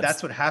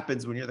what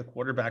happens when you're the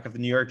quarterback of the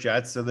New York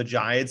Jets or the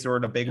Giants or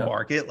in a big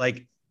market.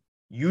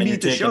 You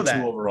need to show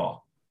that 2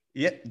 overall.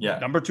 Yeah.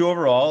 Number 2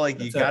 overall.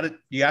 You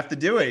have to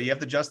do it. You have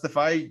to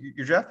justify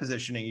your draft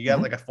positioning. You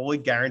got a fully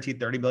guaranteed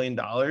 $30 million.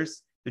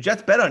 the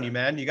Jets bet on you,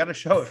 man. You got to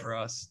show it for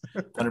us.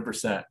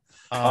 100%.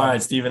 All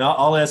right, Steven,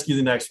 I'll ask you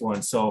the next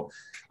one. So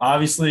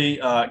obviously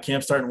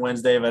camp starting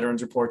Wednesday,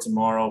 veterans report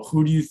tomorrow.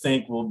 Who do you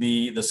think will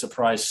be the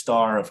surprise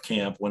star of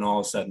camp when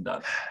all is said and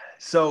done?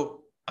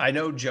 So I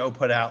know Joe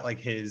put out like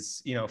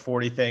his,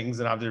 40 things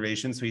and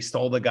observations. So he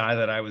stole the guy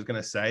that I was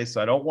going to say.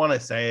 So I don't want to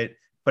say it,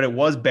 but it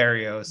was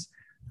Berrios.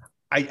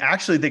 I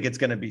actually think it's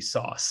going to be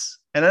Sauce.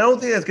 And I don't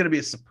think that's going to be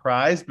a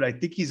surprise, but I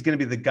think he's going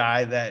to be the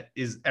guy that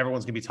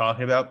everyone's going to be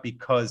talking about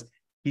because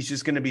he's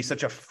just going to be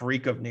such a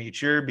freak of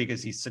nature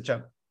because he's such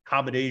a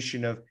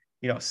combination of,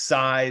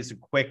 size and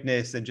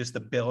quickness and just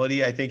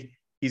ability. I think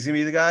he's going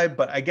to be the guy.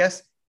 But I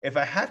guess if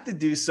I have to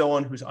do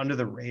someone who's under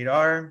the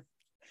radar,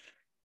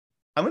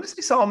 I'm going to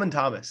say Solomon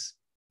Thomas.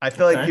 I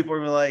feel like people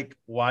are like,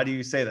 why do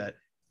you say that?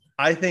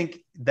 I think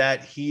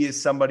that he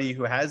is somebody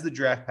who has the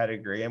draft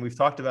pedigree, and we've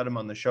talked about him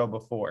on the show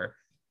before.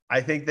 I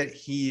think that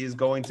he is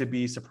going to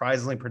be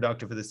surprisingly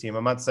productive for this team.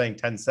 I'm not saying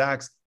 10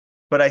 sacks,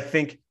 but I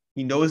think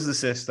he knows the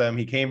system.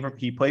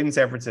 He played in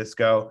San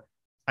Francisco.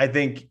 I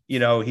think,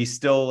 he's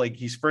still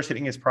he's first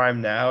hitting his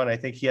prime now. And I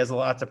think he has a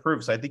lot to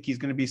prove. So I think he's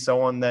going to be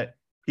someone that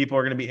people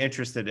are going to be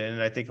interested in.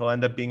 And I think he'll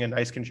end up being a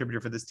nice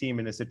contributor for this team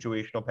in a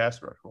situational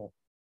pass rush role.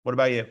 What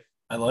about you?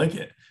 I like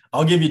it.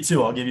 I'll give you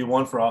two. I'll give you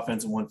one for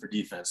offense and one for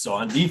defense. So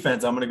on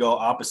defense, I'm going to go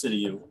opposite of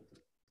you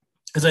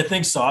because I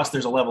think Sauce,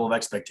 there's a level of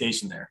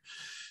expectation there.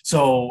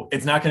 So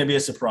it's not going to be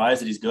a surprise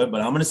that he's good,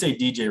 but I'm going to say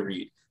DJ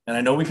Reed. And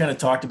I know we kind of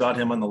talked about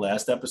him on the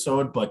last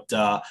episode, but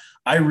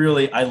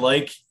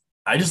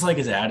I just like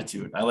his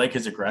attitude. I like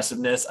his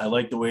aggressiveness. I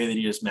like the way that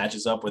he just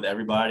matches up with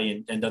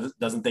everybody and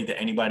doesn't think that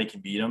anybody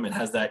can beat him and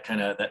has that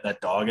kind of that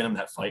dog in him,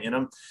 that fight in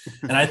him.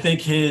 And I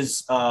think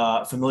his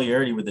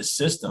familiarity with the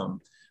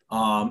system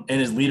and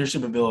his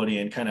leadership ability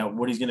and kind of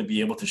what he's going to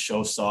be able to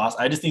show Sauce.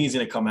 I just think he's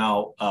going to come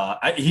out.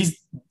 He's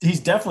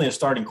definitely a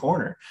starting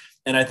corner.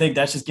 And I think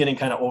that's just getting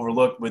kind of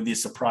overlooked with the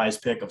surprise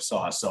pick of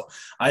Sauce. So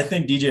I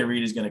think DJ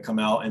Reed is going to come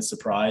out and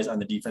surprise on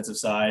the defensive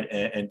side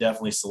and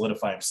definitely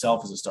solidify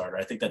himself as a starter.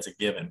 I think that's a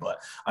given,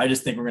 but I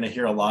just think we're going to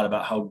hear a lot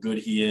about how good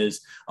he is,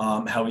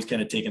 how he's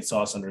kind of taking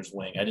Sauce under his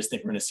wing. I just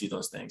think we're going to see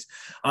those things.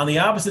 On the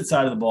opposite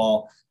side of the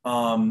ball,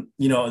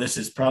 this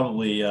is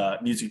probably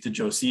music to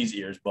Joe C's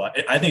ears, but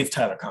I think it's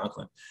Tyler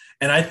Conklin.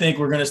 And I think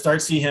we're going to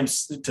start see him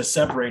to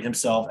separate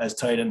himself as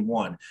tight end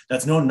one.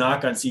 That's no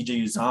knock on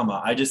CJ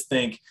Uzomah. I just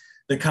think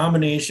the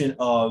combination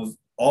of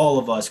all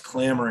of us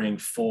clamoring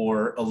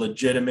for a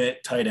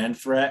legitimate tight end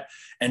threat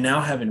and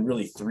now having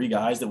really three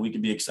guys that we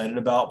could be excited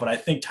about. But I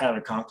think Tyler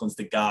Conklin's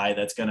the guy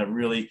that's going to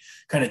really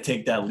kind of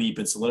take that leap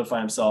and solidify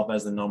himself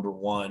as the number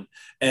one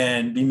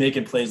and be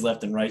making plays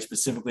left and right,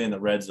 specifically in the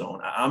red zone.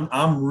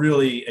 I'm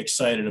really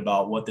excited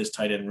about what this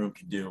tight end room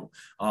can do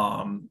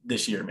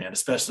this year, man,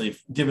 especially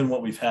given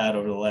what we've had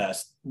over the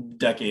last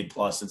decade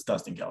plus since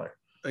Dustin Keller.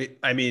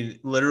 I mean,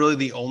 literally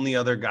the only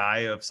other guy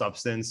of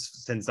substance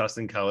since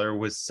Dustin Keller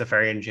was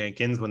Safarian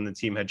Jenkins when the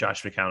team had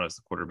Josh McCown as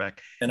the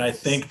quarterback. And I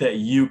think that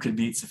you could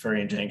beat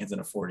Safarian Jenkins in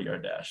a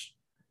 40-yard dash.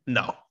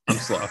 No, I'm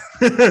slow.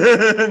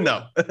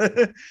 No.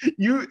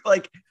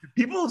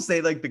 People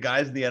say the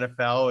guys in the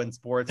NFL and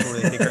sports where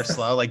they think are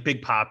slow, like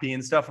Big Papi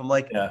and stuff. I'm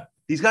like, yeah,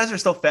 these guys are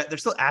still fat. They're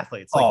still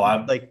athletes.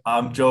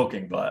 I'm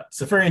joking, but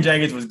Safarian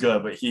Jenkins was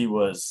good, but he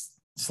was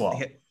slow.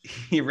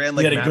 He ran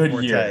like Matt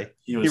Forte. Year.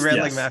 He ran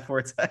like Matt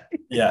Forte.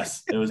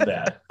 Yes, it was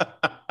bad.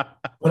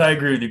 But I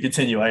agree with you.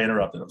 Continue. I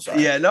interrupted. I'm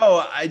sorry. Yeah,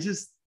 no,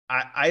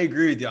 I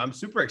agree with you. I'm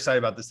super excited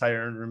about this tight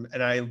end room,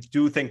 and I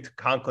do think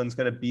Conklin's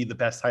going to be the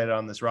best tight end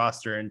on this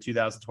roster in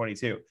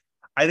 2022.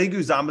 I think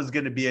Uzomah is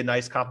going to be a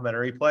nice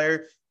complementary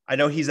player. I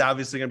know he's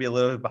obviously going to be a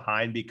little bit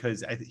behind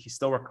because I think he's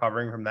still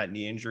recovering from that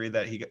knee injury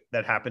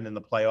that happened in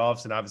the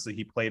playoffs, and obviously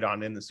he played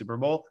on in the Super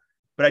Bowl.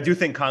 But I do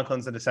think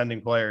Conklin's an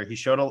ascending player.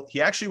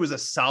 He actually was a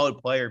solid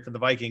player for the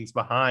Vikings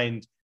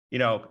behind,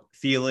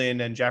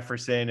 Thielen and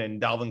Jefferson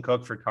and Dalvin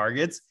Cook for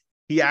targets.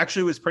 He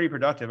actually was pretty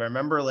productive. I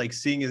remember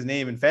seeing his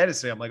name in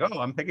fantasy. I'm like, oh,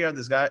 I'm picking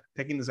this guy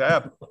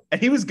up.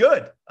 And he was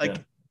good.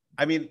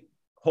 I mean,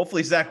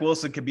 hopefully Zach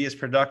Wilson could be as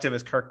productive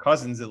as Kirk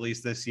Cousins, at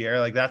least this year.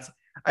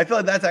 I feel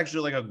like that's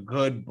actually a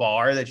good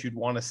bar that you'd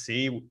want to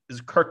see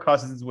is Kirk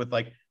Cousins with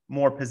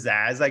more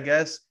pizzazz, I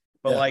guess.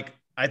 But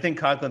I think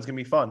Conklin's going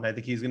to be fun. I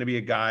think he's going to be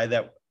a guy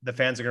that the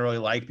fans are going to really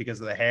like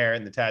because of the hair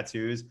and the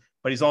tattoos,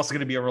 but he's also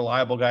going to be a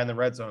reliable guy in the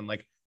red zone.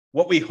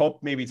 What we hope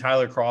maybe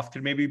Tyler Kroft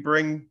could maybe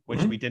bring,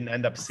 which we didn't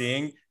end up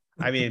seeing.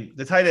 I mean,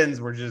 the tight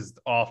ends were just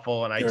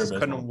awful, and I just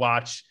couldn't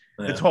watch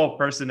the 12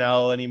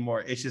 personnel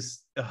anymore. It's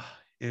just,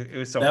 it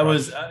was so that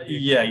was,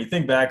 you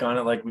think back on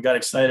it, we got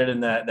excited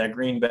in that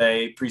Green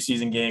Bay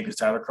preseason game because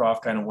Tyler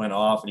Kroft kind of went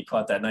off and he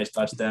caught that nice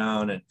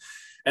touchdown. And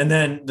And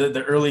then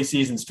the early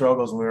season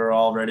struggles, we were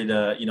all ready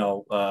to,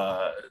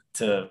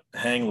 to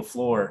hang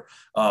LaFleur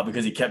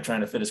because he kept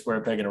trying to fit a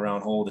square peg in a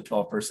round hole with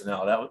 12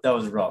 personnel. That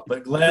was rough,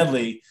 but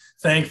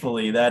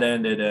thankfully that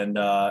ended. And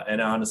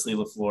honestly,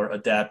 LaFleur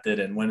adapted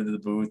and went into the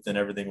booth and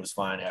everything was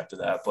fine after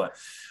that. But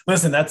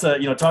listen, that's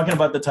talking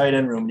about the tight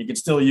end room, you can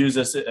still use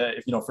this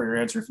for your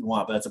answer if you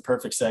want, but that's a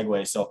perfect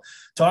segue. So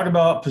talk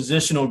about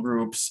positional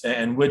groups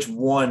and which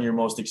one you're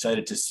most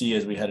excited to see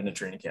as we head into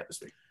training camp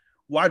this week.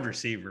 Wide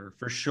receiver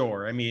for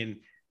sure. I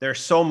mean, there's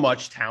so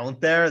much talent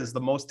there. This is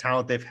the most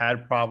talent they've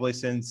had probably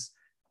since,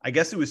 I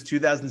guess it was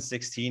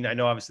 2016. I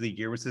know obviously the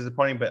year was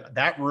disappointing, but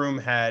that room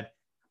had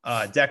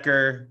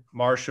Decker,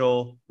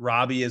 Marshall,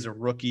 Robbie as a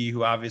rookie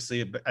who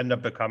obviously ended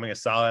up becoming a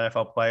solid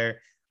NFL player.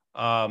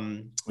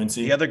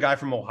 The other guy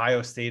from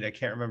Ohio State, I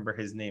can't remember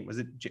his name. Was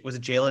it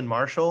Jalen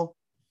Marshall?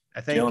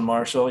 I think Jalen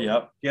Marshall.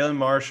 Yep. Jalen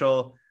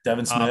Marshall.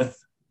 Devin Smith.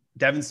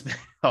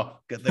 Oh,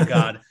 good the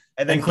God.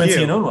 And then Quincy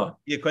Enunwa.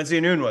 Yeah,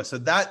 Quincy Enunwa. So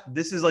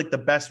this is like the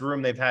best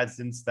room they've had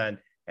since then.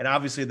 And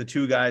obviously the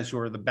two guys who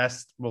are the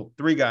best, well,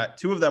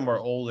 two of them are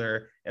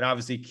older. And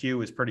obviously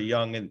Q is pretty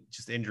young and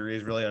just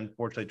injuries really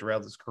unfortunately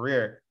derailed his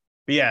career.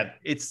 But yeah,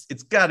 it's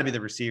got to be the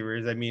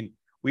receivers. I mean,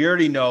 we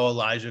already know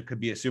Elijah could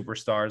be a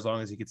superstar as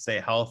long as he could stay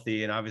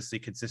healthy and obviously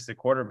consistent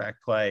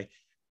quarterback play.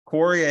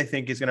 Corey, I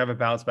think, is going to have a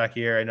bounce back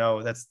year. I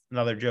know that's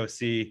another Joe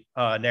C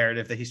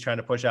narrative that he's trying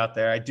to push out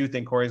there. I do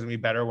think Corey's going to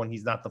be better when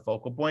he's not the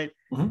focal point.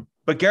 Mm-hmm.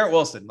 But Garrett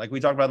Wilson, like we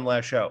talked about in the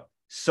last show,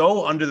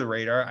 so under the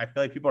radar. I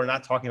feel like people are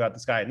not talking about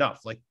this guy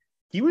enough. Like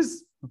he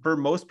was, for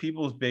most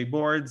people's big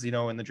boards,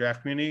 in the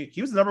draft community,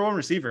 he was the number one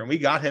receiver, and we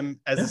got him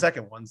as the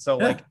second one. So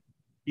like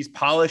he's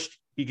polished.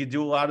 He could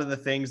do a lot of the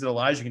things that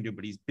Elijah can do,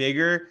 but he's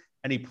bigger.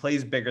 And he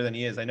plays bigger than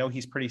he is. I know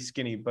he's pretty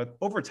skinny, but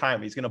over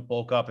time he's going to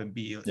bulk up and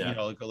be,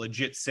 like a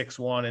legit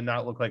 6'1" and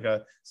not look like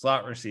a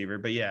slot receiver.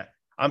 But yeah,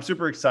 I'm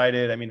super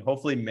excited. I mean,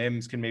 hopefully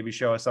Mims can maybe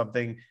show us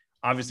something.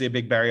 Obviously a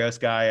big Barrios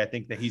guy. I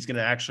think that he's going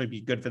to actually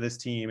be good for this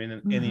team in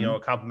a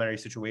complementary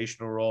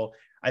situational role.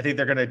 I think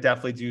they're going to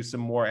definitely do some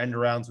more end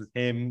arounds with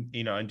him,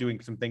 and doing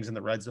some things in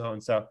the red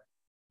zone. So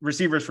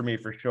receivers for me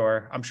for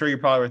sure. I'm sure you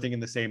probably were thinking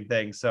the same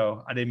thing.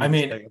 So I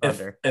didn't.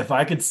 If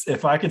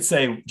I could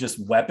say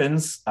just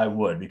weapons, I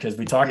would, because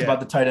we talked about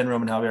the tight end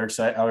room and how we're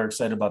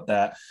excited about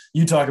that.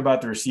 You talk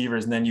about the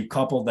receivers, and then you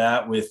couple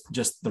that with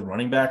just the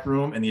running back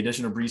room and the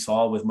addition of Breece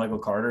Hall with Michael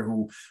Carter,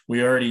 who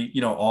we already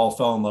all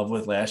fell in love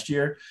with last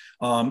year.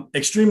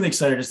 Extremely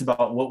excited just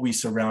about what we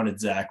surrounded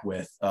Zach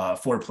with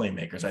for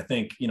playmakers. I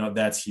think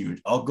that's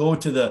huge. I'll go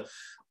to the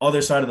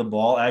other side of the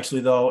ball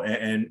actually though,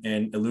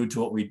 and allude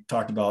to what we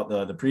talked about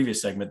the previous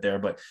segment there,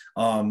 but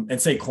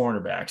and say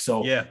cornerback.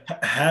 So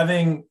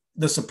having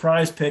the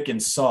surprise pick in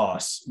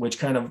Sauce, which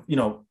kind of,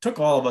 took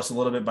all of us a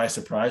little bit by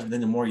surprise, but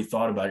then the more you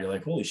thought about it, you're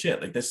like, holy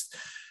shit, like this,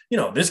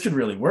 this could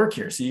really work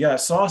here. So you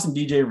got Sauce and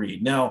DJ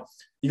Reed. Now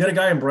you got a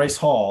guy in Bryce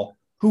Hall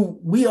who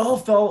we all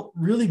felt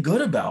really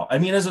good about. I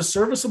mean, as a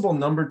serviceable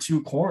number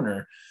 2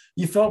 corner,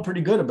 you felt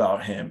pretty good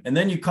about him. And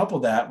then you couple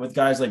that with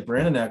guys like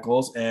Brandon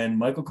Eccles and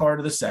Michael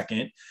Carter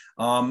II.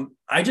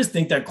 I just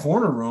think that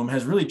corner room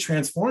has really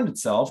transformed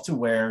itself to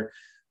where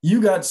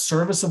you got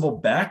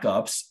serviceable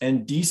backups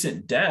and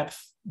decent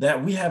depth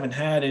that we haven't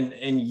had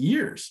in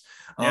years.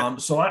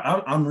 So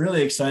I'm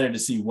really excited to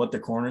see what the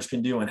corners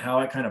can do and how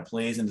it kind of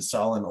plays into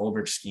Solomon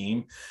Ulbricht's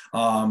scheme.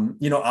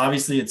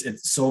 Obviously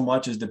it's so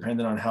much is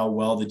dependent on how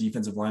well the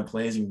defensive line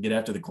plays and get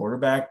after the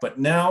quarterback. But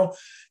now,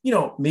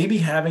 maybe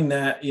having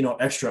that,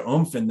 extra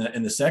oomph in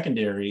the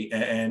secondary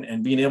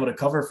and being able to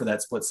cover for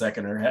that split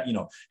second or,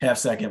 half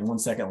second, 1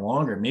 second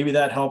longer, maybe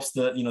that helps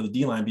the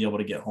D-line be able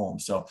to get home.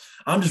 So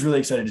I'm just really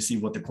excited to see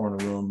what the corner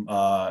room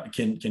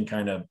can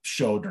kind of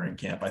show during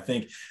camp. I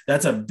think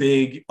that's a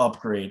big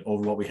upgrade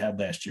over what we had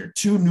last year.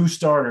 2 new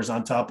starters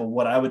on top of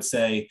what I would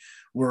say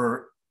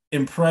were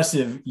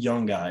impressive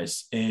young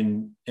guys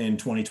in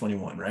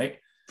 2021, right?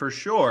 For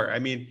sure. I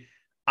mean,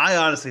 I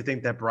honestly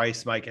think that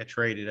Bryce might get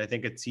traded. I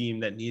think a team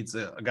that needs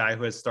a guy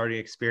who has starting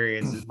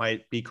experiences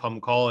might become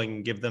calling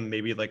and give them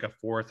maybe like a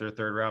 4th or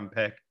 3rd round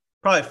pick.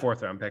 Probably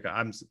 4th round pick.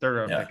 3rd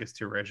round pick is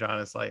too rich,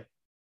 honestly.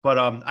 But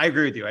I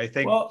agree with you. I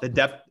think the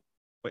depth.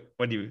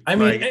 What do you?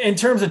 In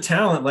terms of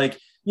talent, like,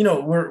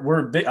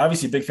 we're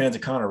obviously big fans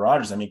of Connor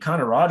Rogers. I mean,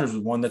 Connor Rogers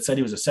was one that said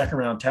he was a 2nd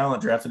round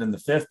talent drafted in the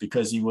 5th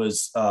because he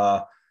was,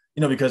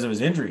 because of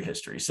his injury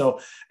history. So,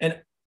 and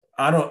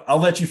I'll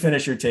let you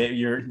finish what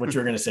you're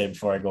going to say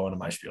before I go into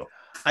my spiel.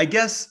 I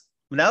guess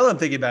now that I'm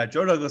thinking about it,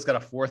 Joe Douglas got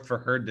a 4th for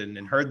Herndon,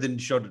 and Herndon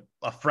showed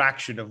a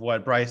fraction of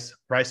what Bryce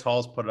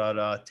Hall's put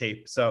on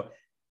tape. So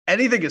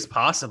anything is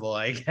possible,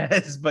 I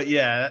guess. But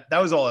yeah, that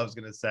was all I was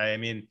going to say. I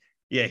mean,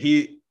 yeah,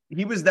 he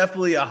was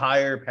definitely a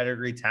higher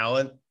pedigree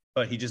talent,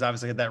 but he just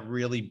obviously had that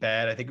really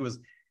bad. I think it was,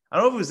 I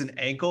don't know if it was an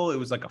ankle. It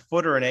was like a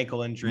foot or an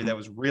ankle injury that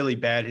was really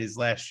bad his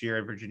last year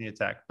at Virginia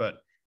Tech. But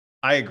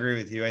I agree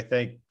with you. I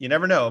think you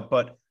never know,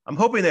 but I'm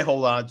hoping they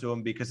hold on to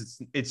him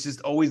because it's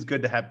just always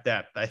good to have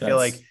depth. I feel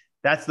like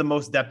that's the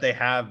most depth they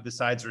have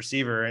besides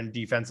receiver and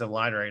defensive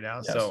line right now.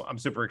 Yes. So I'm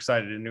super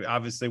excited. And it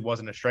obviously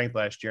wasn't a strength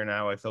last year.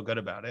 Now I feel good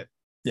about it.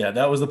 Yeah,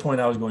 that was the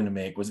point I was going to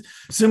make, was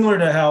similar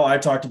to how I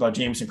talked about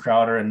Jameson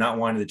Crowder and not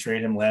wanting to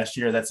trade him last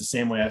year. That's the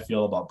same way I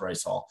feel about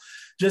Bryce Hall.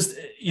 Just,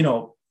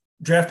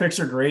 draft picks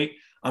are great.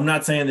 I'm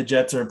not saying the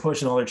Jets are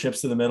pushing all their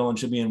chips to the middle and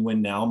should be in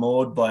win now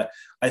mode, but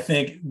I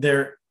think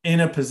they're in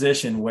a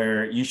position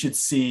where you should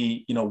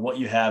see, what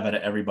you have out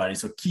of everybody.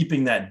 So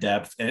keeping that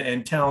depth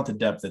and talented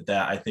depth at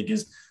that, I think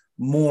is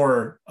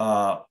more,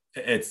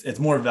 it's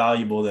more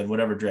valuable than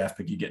whatever draft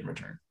pick you get in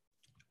return.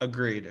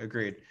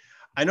 Agreed.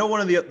 I know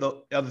one of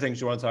the other things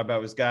you want to talk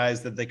about was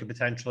guys that they could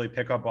potentially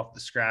pick up off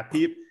the scrap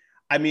heap.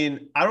 I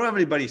mean, I don't have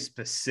anybody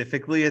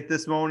specifically at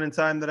this moment in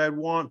time that I'd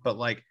want, but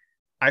like,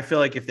 I feel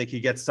like if they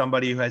could get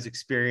somebody who has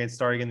experience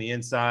starting in the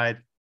inside,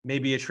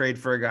 maybe a trade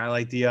for a guy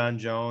like Deion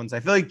Jones. I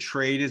feel like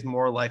trade is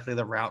more likely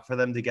the route for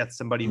them to get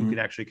somebody who can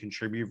actually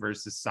contribute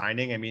versus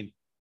signing. I mean,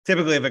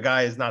 typically if a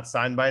guy is not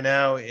signed by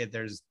now,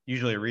 there's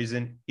usually a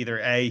reason. Either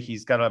A,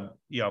 he's got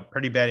a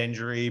pretty bad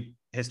injury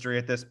history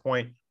at this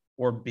point,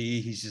 or B,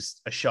 he's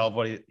just a shell of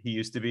what he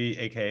used to be,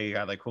 aka a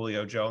guy like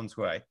Julio Jones,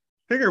 who I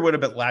figure would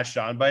have been latched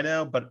on by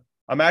now. But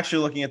I'm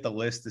actually looking at the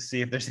list to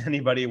see if there's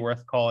anybody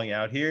worth calling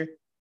out here.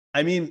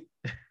 I mean,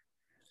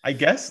 I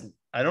guess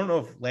I don't know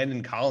if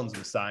Landon Collins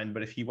was signed,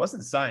 but if he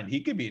wasn't signed,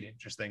 he could be an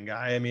interesting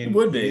guy. I mean,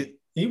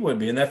 he would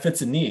be, and that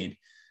fits a need.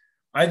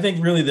 I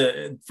think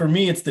really for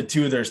me, it's the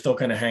two that are still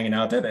kind of hanging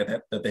out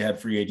that they had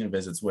free agent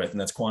visits with, and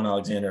that's Quan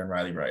Alexander and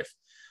Riley Rife.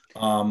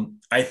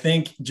 I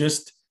think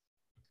just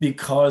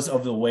because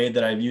of the way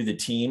that I view the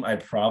team, I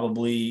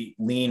probably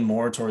lean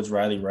more towards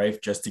Riley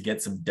Rife just to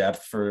get some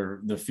depth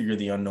for the fear of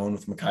the unknown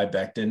with Mekhi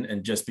Becton.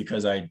 And just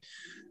because I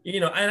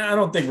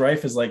don't think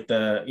Rife is like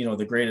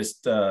the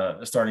greatest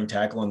starting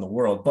tackle in the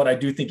world, but I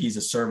do think he's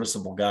a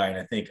serviceable guy. And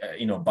I think,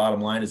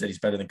 bottom line is that he's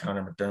better than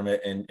Connor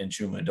McDermott and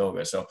Chuma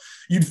Edoga. So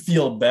you'd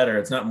feel better.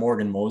 It's not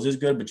Morgan Moses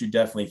good, but you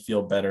definitely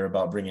feel better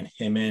about bringing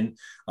him in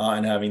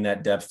and having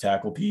that depth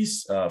tackle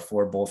piece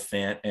for both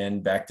Fant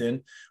and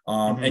Becton.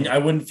 And I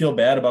wouldn't feel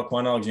bad about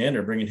Quan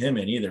Alexander bringing him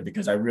in either,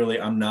 because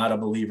I'm not a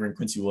believer in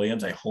Quincy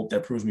Williams. I hope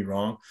that proves me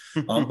wrong.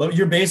 But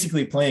you're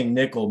basically playing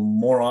nickel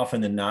more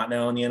often than not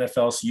now in the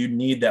NFL. So you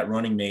need that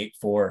running mate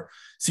for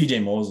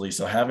CJ Mosley.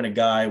 So having a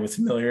guy with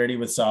familiarity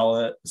with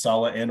Saleh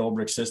and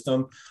Ulbricht's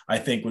system, I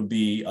think would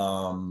be,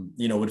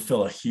 would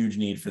fill a huge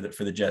need for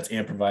the Jets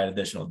and provide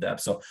additional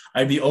depth. So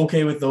I'd be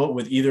okay with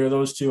either of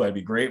those two. I'd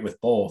be great with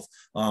both.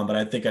 But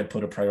I think I'd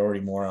put a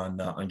priority more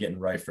on getting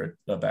Rife for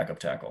a backup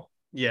tackle.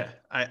 Yeah,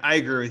 I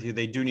agree with you.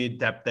 They do need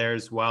depth there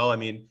as well. I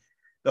mean,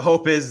 the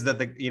hope is that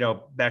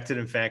Becton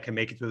and Fant can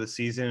make it through the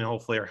season and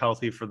hopefully are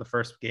healthy for the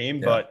first game.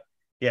 Yeah. But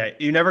yeah,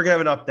 you never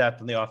have enough depth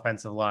on the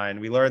offensive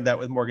line. We learned that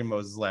with Morgan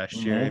Moses last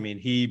year. I mean,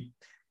 he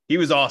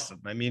was awesome.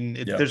 I mean,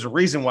 there's a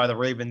reason why the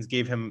Ravens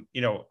gave him,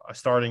 a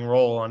starting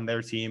role on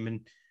their team,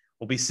 and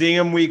we'll be seeing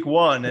him week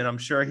 1. And I'm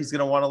sure he's going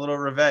to want a little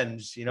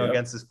revenge,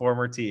 against his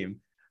former team.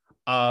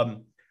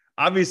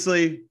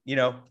 Obviously,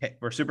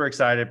 we're super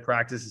excited.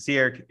 Practice is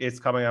here.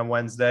 It's coming on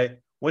Wednesday.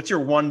 What's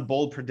your one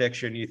bold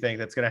prediction you think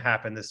that's going to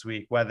happen this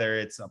week? Whether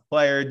it's a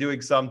player doing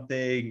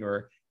something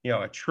or,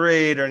 a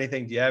trade or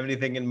anything. Do you have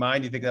anything in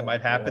mind you think that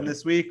might happen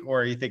this week,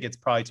 or you think it's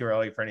probably too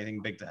early for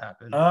anything big to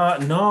happen?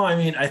 No, I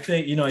mean, I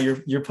think,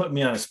 you're putting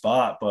me on a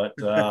spot, but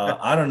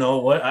I don't know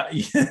what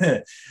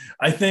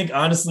I think,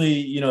 honestly,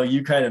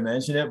 you kind of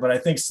mentioned it, but I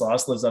think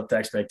Sauce lives up to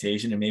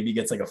expectation and maybe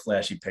gets like a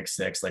flashy pick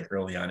 6, like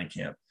early on in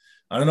camp.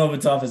 I don't know if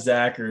it's off of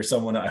Zach or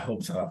someone. I hope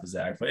it's not off of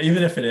Zach, but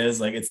even if it is,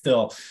 like, it's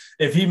still,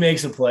 if he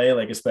makes a play,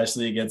 like,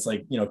 especially against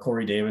like,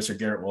 Corey Davis or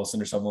Garrett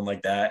Wilson or someone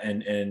like that,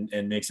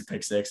 and makes a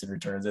pick 6 and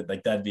returns it,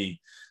 like, that'd be,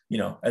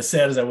 as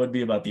sad as I would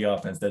be about the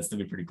offense, that'd still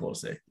be pretty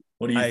close.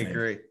 What do you think? I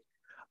agree.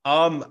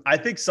 I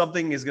think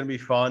something is going to be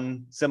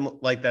fun. Similar,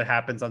 like that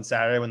happens on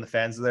Saturday when the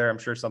fans are there. I'm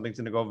sure something's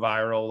going to go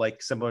viral,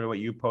 like similar to what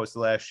you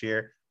posted last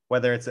year,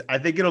 whether it's, I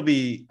think it'll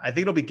be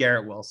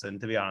Garrett Wilson,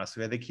 to be honest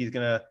with you. I think he's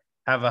going to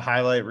have a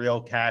highlight reel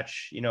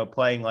catch,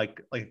 playing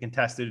like a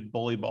contested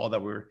bully ball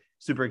that we're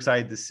super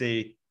excited to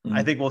see.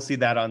 I think we'll see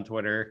that on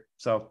Twitter.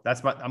 So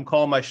I'm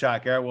calling my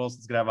shot. Garrett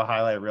Wilson's going to have a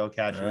highlight reel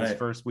catch in his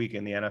first week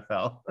in the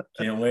NFL.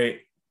 Can't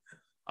wait.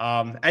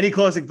 Any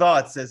closing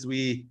thoughts as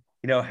we,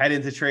 head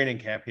into training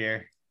camp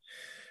here?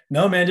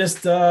 No, man,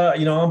 just,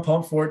 I'm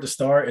pumped for it to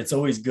start. It's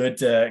always good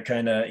to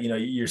kind of,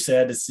 you're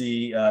sad to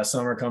see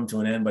summer come to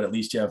an end, but at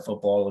least you have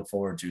football to look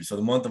forward to. So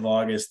the month of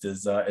August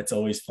is, it's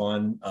always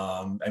fun.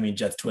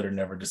 Jets Twitter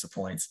never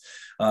disappoints.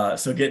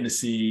 So getting to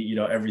see,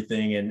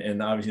 everything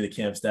and obviously the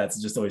camp stats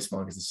is just always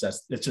fun because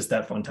it's just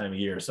that fun time of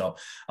year. So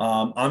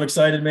I'm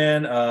excited,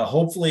 man.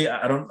 Hopefully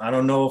I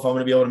don't know if I'm going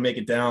to be able to make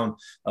it down.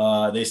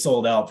 They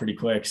sold out pretty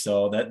quick.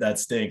 So that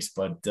stinks,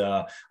 but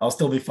I'll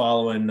still be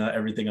following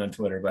everything on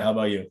Twitter. But how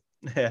about you?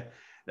 Yeah.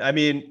 I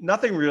mean,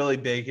 nothing really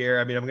big here.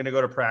 I mean, I'm going to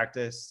go to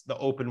practice, the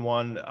open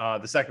one,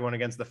 the second one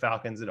against the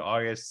Falcons in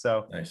August.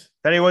 So nice.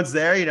 If anyone's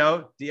there,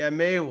 DM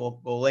me,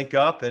 we'll link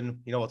up and,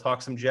 we'll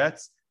talk some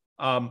Jets.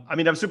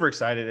 I'm super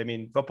excited. I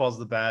mean, football's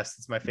the best.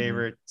 It's my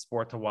favorite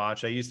sport to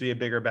watch. I used to be a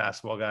bigger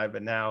basketball guy,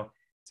 but now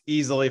it's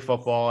easily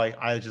football.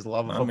 I just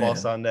love a football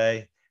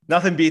Sunday.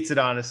 Nothing beats it,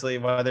 honestly,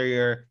 whether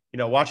you're,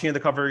 watching in the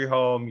comfort of your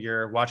home,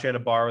 you're watching at a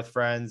bar with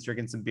friends,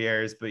 drinking some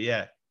beers. But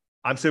yeah,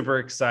 I'm super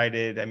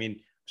excited. I mean,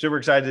 super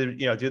excited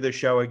to, do the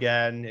show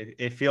again.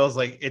 It feels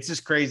like it's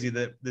just crazy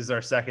that this is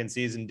our second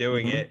season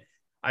doing it.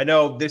 I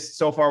know this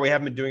so far, we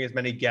haven't been doing as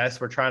many guests.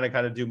 We're trying to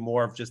kind of do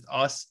more of just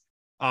us.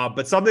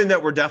 But something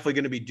that we're definitely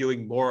going to be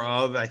doing more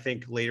of, I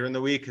think, later in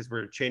the week, because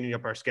we're changing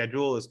up our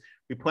schedule, is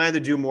we plan to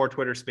do more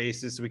Twitter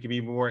Spaces so we can be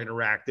more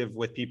interactive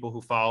with people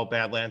who follow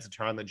Badlands and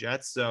turn on the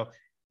Jets. So,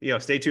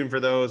 stay tuned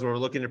for those. We're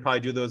looking to probably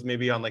do those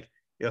maybe on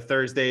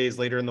Thursdays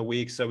later in the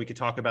week, so we could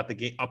talk about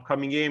the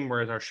upcoming game,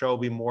 whereas our show will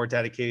be more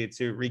dedicated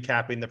to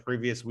recapping the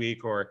previous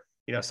week or,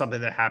 something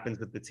that happens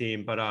with the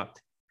team. But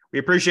we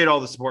appreciate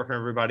all the support from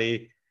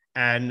everybody.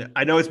 And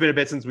I know it's been a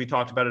bit since we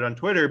talked about it on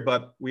Twitter,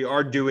 but we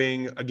are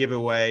doing a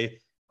giveaway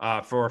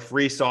for a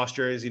free Sauce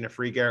jersey and a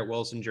free Garrett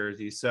Wilson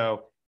jersey. So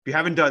if you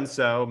haven't done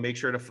so, make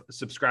sure to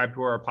subscribe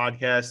to our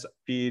podcast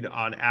feed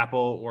on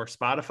Apple or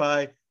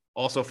Spotify.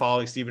 Also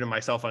following Steven and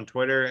myself on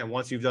Twitter. And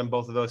once you've done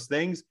both of those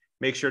things,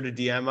 make sure to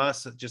DM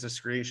us just a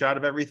screenshot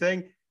of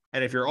everything.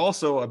 And if you're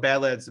also a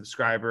Badlands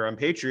subscriber on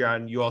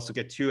Patreon, you also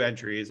get 2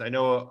 entries. I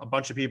know a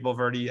bunch of people have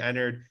already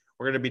entered.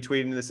 We're going to be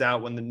tweeting this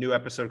out when the new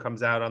episode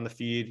comes out on the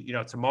feed,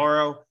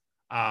 tomorrow.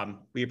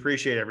 We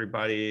appreciate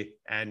everybody.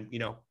 And,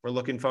 we're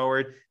looking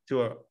forward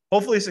to a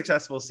hopefully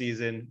successful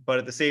season. But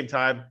at the same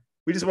time,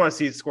 we just want to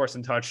see it score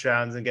some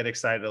touchdowns and get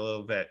excited a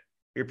little bit.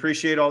 We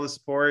appreciate all the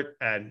support,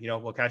 and,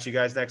 we'll catch you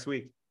guys next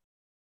week.